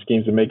 stunts and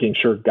schemes and making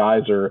sure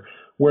guys are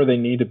where they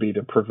need to be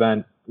to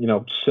prevent,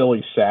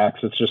 silly sacks.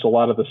 It's just a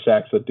lot of the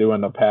sacks that do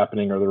end up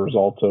happening are the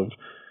result of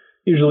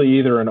usually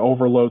either an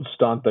overload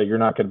stunt that you're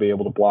not going to be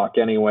able to block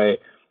anyway,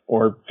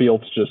 or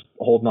Fields just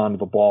holding on to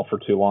the ball for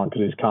too long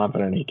because he's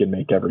confident he can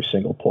make every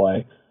single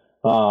play.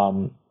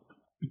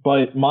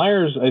 But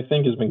Myers, I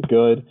think, has been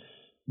good.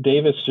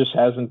 Davis just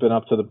hasn't been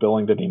up to the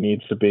billing that he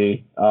needs to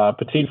be.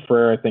 Petit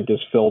Frere, I think, has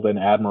filled in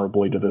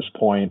admirably to this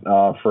point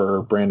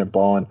for Brandon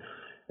Bowen.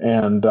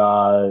 And,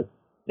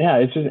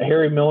 it's just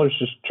Harry Miller's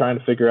just trying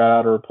to figure out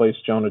how to replace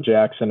Jonah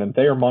Jackson. And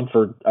Thayer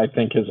Munford, I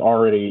think, has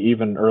already,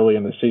 even early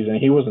in the season,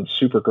 he wasn't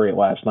super great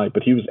last night,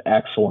 but he was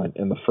excellent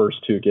in the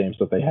first 2 games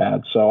that they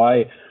had. So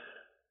I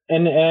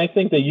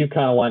think that you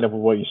kind of lined up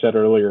with what you said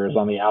earlier is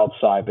on the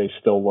outside, they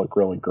still look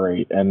really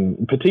great.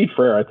 And Petit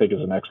Frere, I think,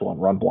 is an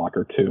excellent run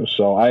blocker too.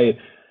 So I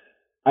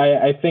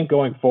think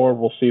going forward,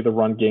 we'll see the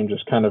run game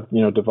just kind of,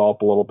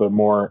 develop a little bit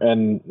more.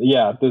 And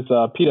yeah, this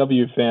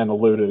PW fan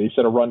alluded, he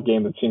said a run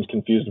game that seems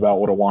confused about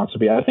what it wants to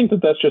be. I think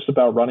that that's just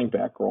about running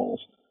back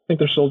roles. I think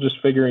they're still just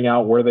figuring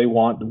out what they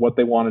want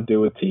to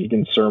do with Teague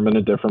and Sermon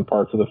in different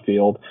parts of the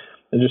field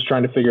and just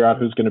trying to figure out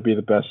who's going to be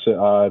the best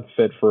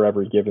fit for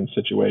every given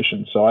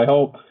situation. So I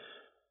hope,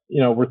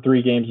 we're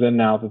 3 games in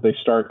now that they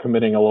start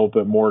committing a little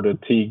bit more to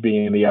Teague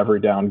being the every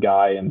down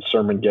guy and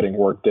Sermon getting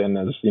worked in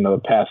as,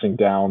 the passing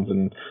downs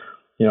and,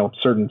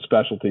 certain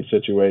specialty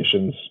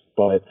situations.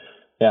 But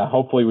yeah,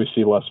 hopefully we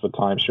see less of a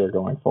timeshare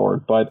going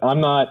forward. But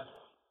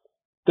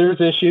there's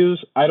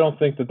issues. I don't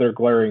think that they're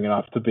glaring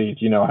enough to be,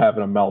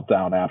 having a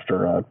meltdown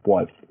after a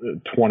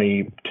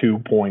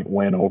 22-point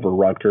win over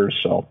Rutgers.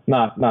 So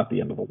not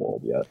the end of the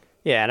world yet.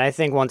 Yeah, and I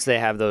think once they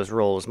have those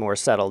roles more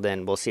settled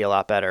in, we'll see a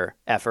lot better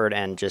effort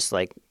and just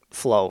like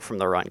flow from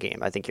the run game.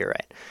 I think you're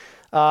right.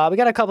 We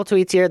got a couple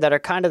tweets here that are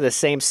kind of the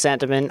same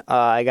sentiment.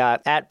 I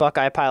got at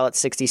Buckeye Pilot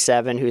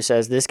 67 who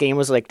says this game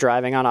was like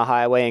driving on a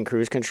highway in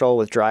cruise control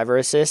with driver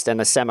assist and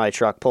a semi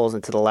truck pulls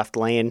into the left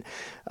lane.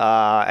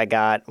 I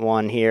got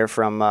one here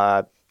from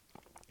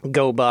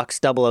Go Bucks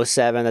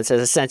 007 that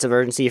says a sense of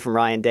urgency from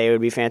Ryan Day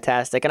would be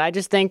fantastic. And I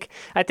think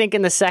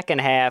in the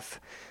second half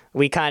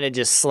we kind of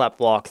just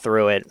sleptwalk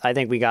through it. I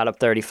think we got up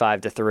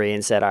 35-3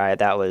 and said, all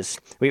right,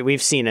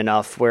 we've seen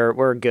enough.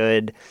 We're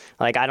good.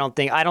 Like I don't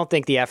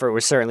think the effort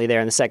was certainly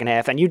there in the second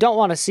half. And you don't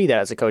want to see that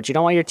as a coach. You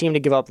don't want your team to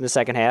give up in the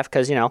second half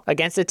because,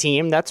 against a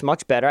team that's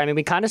much better. I mean,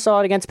 we kind of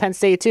saw it against Penn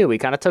State too. We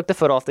kind of took the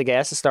foot off the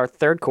gas to start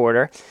third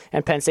quarter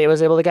and Penn State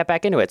was able to get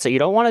back into it. So you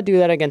don't want to do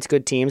that against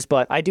good teams,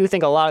 but I do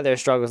think a lot of their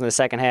struggles in the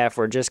second half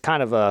were just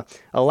kind of a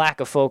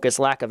lack of focus,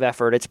 lack of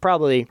effort. It's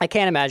probably, I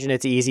can't imagine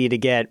it's easy to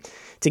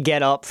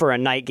get up for a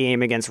night game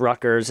against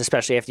Rutgers,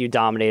 especially after you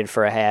dominated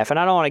for a half. And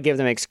I don't want to give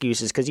them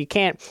excuses because you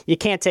can't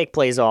take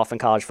plays off in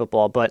college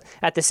football. But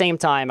at the same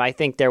time, I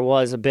think there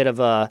was a bit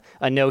of a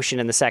notion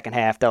in the second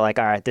half that like,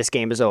 all right, this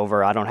game is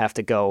over. I don't have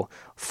to go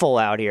full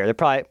out here. They're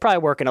probably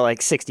working at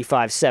like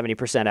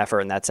 65-70%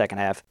 effort in that second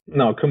half.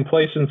 No,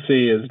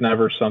 complacency is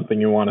never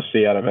something you want to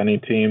see out of any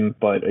team.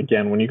 But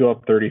again, when you go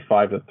up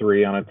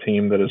 35-3 on a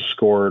team that has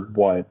scored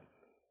 4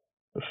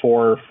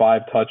 or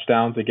 5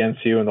 touchdowns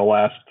against you in the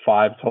last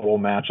 5 total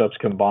matchups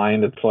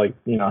combined, it's like,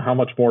 how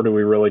much more do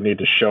we really need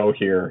to show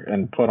here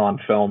and put on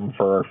film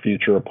for our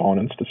future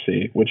opponents to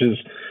see, which is,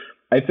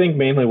 I think,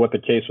 mainly what the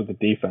case with the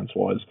defense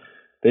was.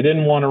 They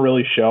didn't want to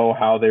really show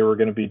how they were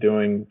going to be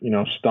doing,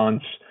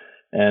 stunts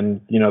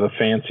and, the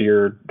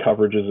fancier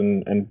coverages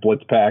and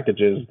blitz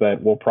packages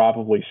that we'll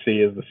probably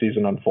see as the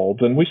season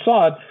unfolds. And we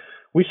saw it.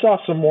 We saw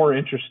some more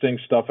interesting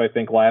stuff, I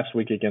think, last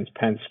week against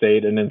Penn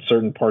State and in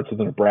certain parts of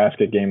the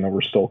Nebraska game that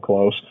were still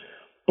close.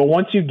 But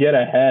once you get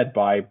ahead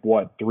by,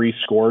 3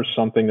 scores,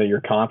 something that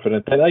you're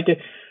confident that,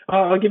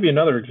 I'll give you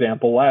another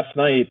example. Last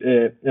night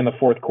in the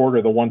fourth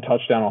quarter, the 1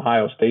 touchdown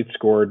Ohio State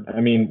scored,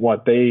 I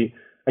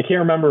can't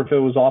remember if it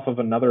was off of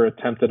another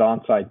attempted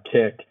onside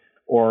kick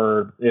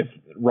or if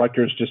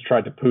Rutgers just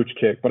tried to pooch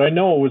kick. But I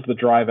know it was the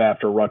drive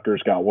after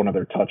Rutgers got one of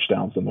their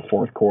touchdowns in the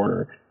fourth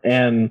quarter.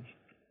 And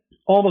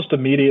almost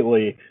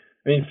immediately,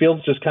 I mean,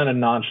 Fields just kind of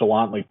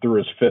nonchalantly threw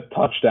his fifth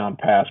touchdown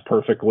pass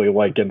perfectly,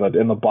 like in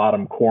the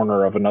bottom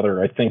corner of another.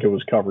 I think it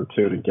was cover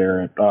 2 to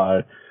Garrett.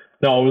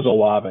 No, it was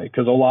Olave,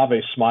 because Olave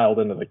smiled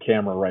into the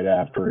camera right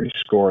after he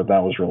scored.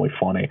 That was really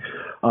funny.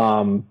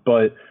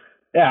 But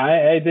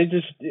yeah, they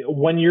just,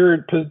 when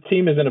your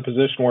team is in a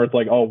position where it's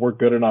like, oh, we're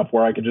good enough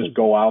where I could just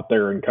go out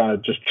there and kind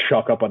of just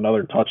chuck up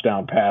another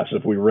touchdown pass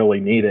if we really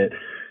need it.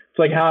 It's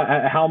like,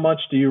 how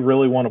much do you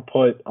really want to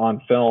put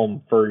on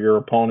film for your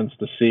opponents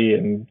to see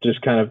and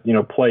just kind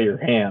of, play your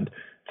hand?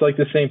 It's like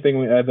the same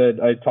thing that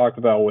I talked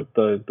about with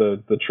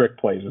the trick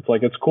plays. It's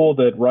like, it's cool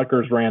that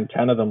Rutgers ran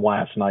 10 of them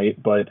last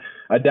night, but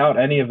I doubt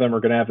any of them are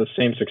going to have the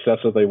same success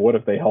as they would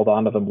if they held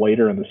on to them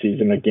later in the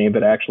season in a game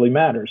that actually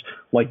matters,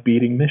 like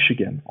beating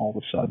Michigan all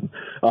of a sudden.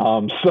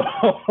 So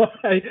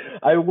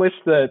I wish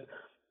that,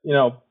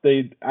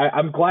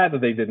 I'm glad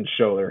that they didn't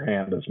show their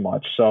hand as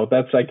much. So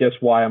that's, I guess,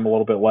 why I'm a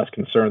little bit less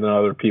concerned than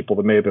other people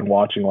that may have been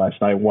watching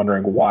last night,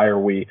 wondering why are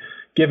we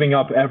giving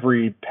up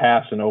every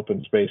pass and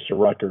open space to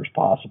Rutgers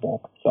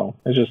possible. So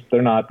it's just,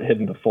 they're not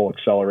hitting the full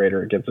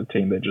accelerator against a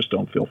team they just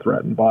don't feel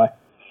threatened by.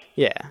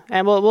 Yeah,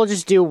 and we'll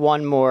just do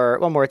one more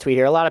tweet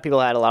here. A lot of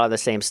people had a lot of the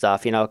same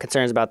stuff,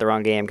 concerns about the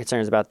run game,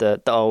 concerns about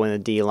the O and the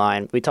D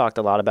line. We talked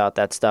a lot about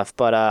that stuff.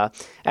 But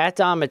at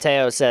Don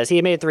Mateo says he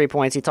made 3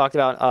 points. He talked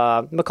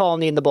about McCall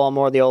needing the ball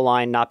more, the O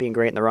line not being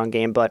great in the run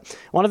game. But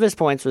one of his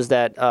points was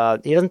that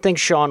he doesn't think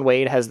Shaun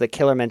Wade has the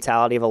killer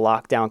mentality of a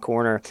lockdown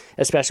corner,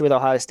 especially with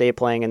Ohio State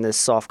playing in this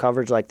soft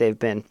coverage like they've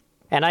been.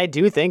 And I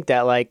do think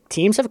that,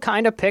 teams have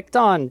kind of picked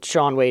on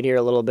Shaun Wade here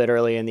a little bit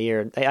early in the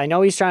year. I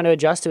know he's trying to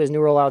adjust to his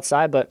new role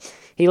outside, but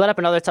he let up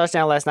another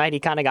touchdown last night. He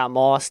kind of got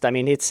mossed. I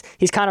mean,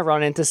 he's kind of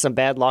run into some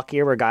bad luck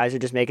here where guys are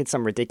just making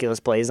some ridiculous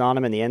plays on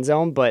him in the end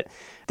zone. But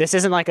this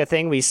isn't like a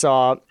thing we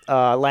saw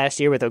last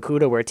year with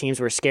Okudah where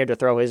teams were scared to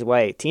throw his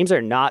way. Teams are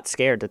not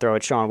scared to throw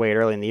at Shaun Wade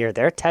early in the year.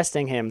 They're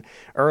testing him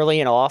early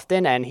and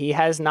often, and he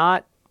has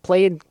not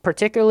played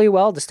particularly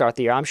well to start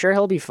the year. I'm sure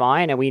he'll be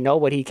fine, and we know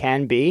what he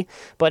can be,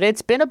 but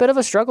it's been a bit of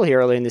a struggle here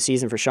early in the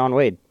season for Shaun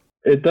Wade.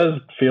 It does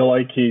feel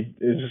like he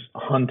is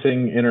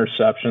hunting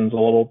interceptions a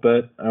little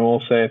bit. I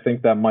will say I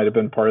think that might have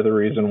been part of the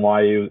reason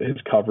why his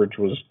coverage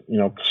was,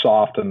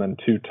 soft and then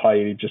too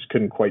tight. He just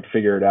couldn't quite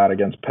figure it out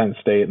against Penn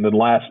State. And then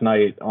last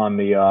night on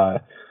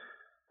the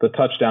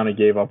touchdown he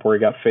gave up where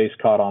he got face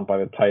caught on by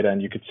the tight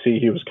end, you could see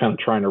he was kind of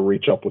trying to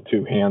reach up with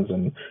two hands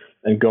and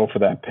go for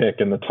that pick,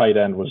 and the tight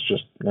end was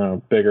just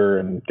bigger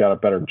and got a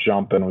better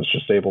jump and was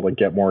just able to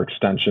get more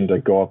extension to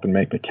go up and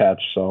make the catch.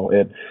 So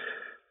it's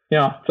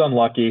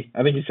unlucky.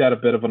 I think he's had a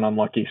bit of an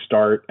unlucky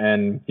start,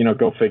 and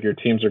go figure,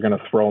 teams are going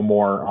to throw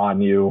more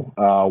on you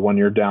when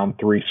you're down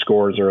 3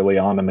 scores early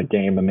on in the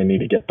game and they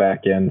need to get back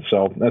in.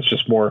 So that's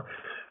just more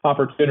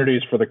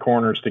opportunities for the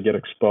corners to get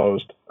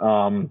exposed.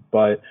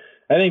 But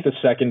I think the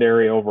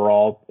secondary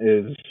overall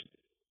is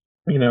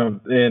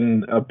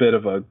in a bit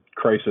of a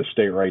crisis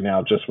state right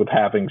now, just with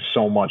having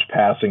so much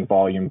passing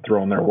volume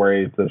thrown their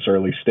way at this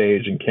early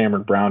stage and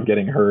Cameron Brown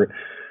getting hurt.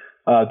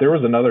 There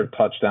was another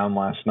touchdown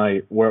last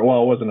night where, it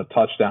wasn't a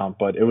touchdown,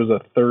 but it was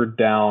a 3rd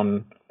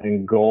down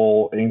and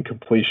goal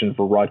incompletion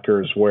for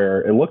Rutgers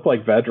where it looked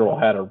like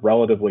Vedral had a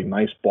relatively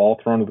nice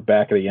ball thrown to the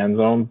back of the end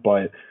zone,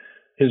 but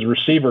his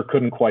receiver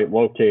couldn't quite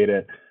locate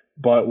it.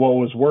 But what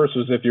was worse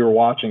was if you were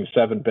watching,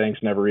 Sevyn Banks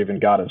never even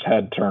got his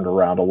head turned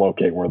around to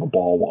locate where the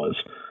ball was.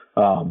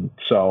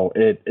 So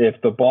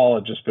if the ball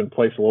had just been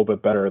placed a little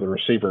bit better, the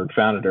receiver had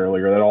found it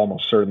earlier, that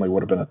almost certainly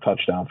would have been a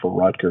touchdown for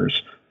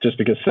Rutgers, just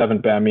because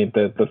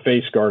the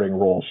face guarding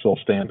rule still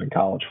stands in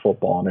college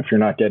football. And if you're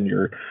not getting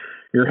your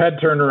head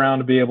turned around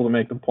to be able to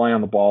make the play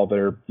on the ball,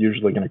 they're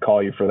usually going to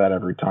call you for that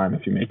every time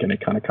if you make any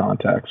kind of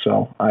contact.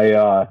 So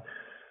I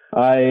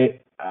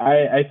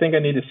think I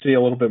need to see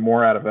a little bit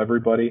more out of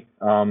everybody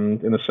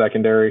in the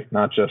secondary,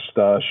 not just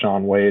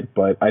Shaun Wade,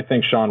 but I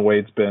think Shaun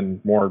Wade's been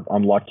more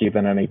unlucky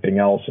than anything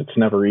else. It's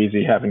never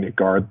easy having to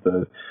guard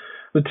the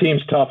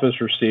team's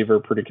toughest receiver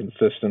pretty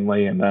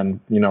consistently, and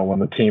then when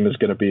the team is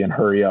going to be in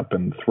hurry up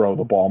and throw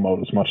the ball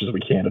mode as much as we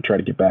can to try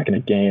to get back in a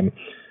game,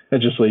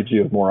 it just leaves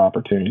you with more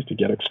opportunities to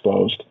get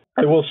exposed.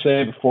 I will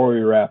say before we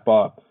wrap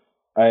up,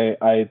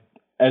 I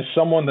as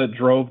someone that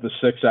drove the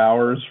 6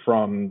 hours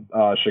from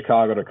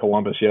Chicago to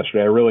Columbus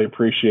yesterday, I really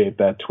appreciate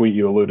that tweet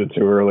you alluded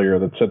to earlier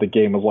that said the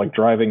game was like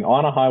driving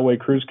on a highway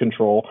cruise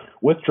control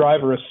with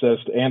driver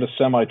assist and a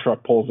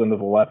semi-truck pulls into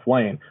the left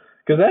lane.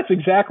 Because that's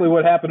exactly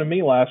what happened to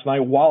me last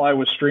night while I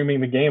was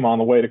streaming the game on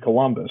the way to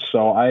Columbus.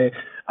 So I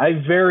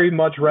very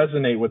much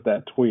resonate with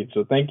that tweet.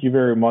 So thank you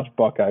very much,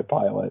 Buckeye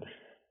Pilot.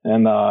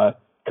 And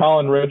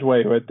Colin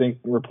Ridgway, who I think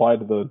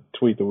replied to the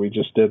tweet that we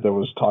just did that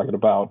was talking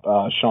about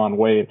Shaun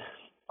Wade,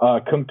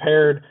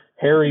 compared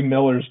Harry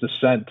Miller's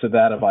descent to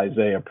that of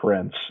Isaiah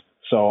Prince.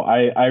 So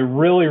I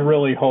really,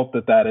 really hope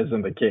that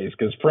isn't the case,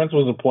 because Prince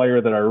was a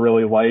player that I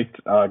really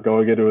liked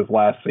going into his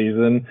last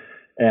season.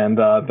 And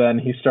then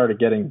he started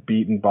getting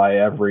beaten by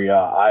every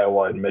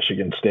Iowa and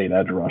Michigan State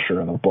edge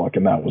rusher in the book,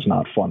 and that was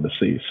not fun to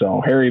see.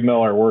 So Harry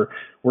Miller,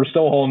 we're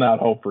still holding out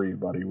hope for you,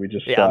 buddy. We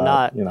just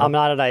I'm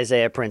not at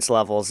Isaiah Prince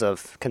levels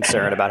of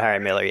concern about Harry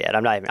Miller yet.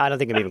 I don't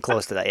think I'm even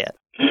close to that yet.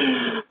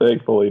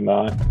 Thankfully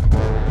not.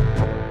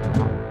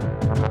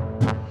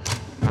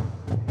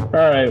 All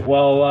right.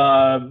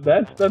 Well,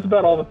 that's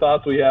about all the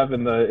thoughts we have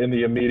in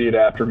the immediate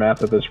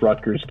aftermath of this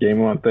Rutgers game.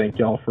 I want to thank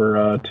y'all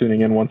for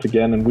tuning in once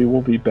again, and we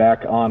will be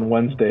back on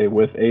Wednesday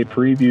with a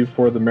preview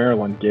for the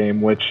Maryland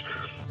game, which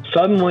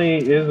suddenly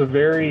is a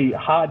very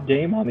hot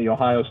game on the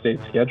Ohio State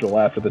schedule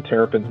after the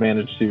Terrapins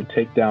managed to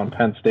take down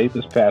Penn State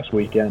this past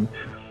weekend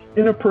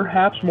in a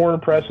perhaps more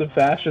impressive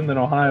fashion than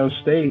Ohio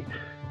State.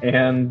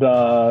 And,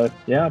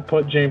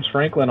 put James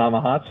Franklin on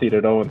the hot seat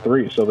at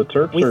 0-3. So the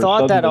Terps We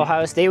thought that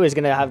Ohio State was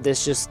going to have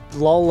this just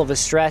lull of a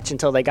stretch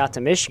until they got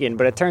to Michigan,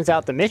 but it turns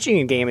out the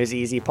Michigan game is the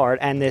easy part,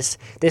 and this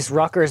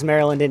Rutgers,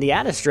 Maryland,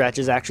 Indiana stretch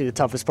is actually the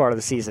toughest part of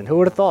the season. Who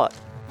would have thought?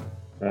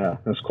 Yeah,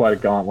 that's quite a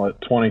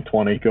gauntlet.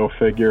 2020, go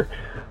figure.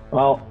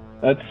 Well,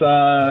 that's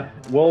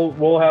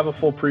we'll have a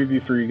full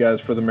preview for you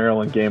guys for the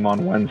Maryland game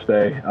on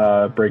Wednesday.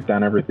 Break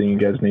down everything you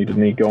guys need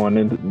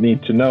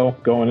to know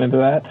going into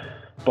that.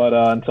 But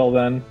until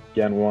then,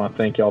 again, we want to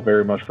thank y'all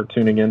very much for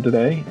tuning in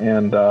today.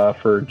 And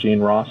for Gene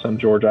Ross, I'm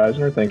George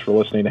Eisner. Thanks for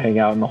listening to Hang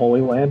Out in the Holy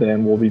Land,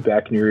 and we'll be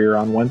back in your ear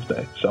on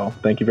Wednesday. So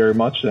thank you very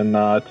much, and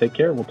take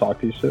care. We'll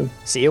talk to you soon.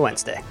 See you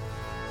Wednesday.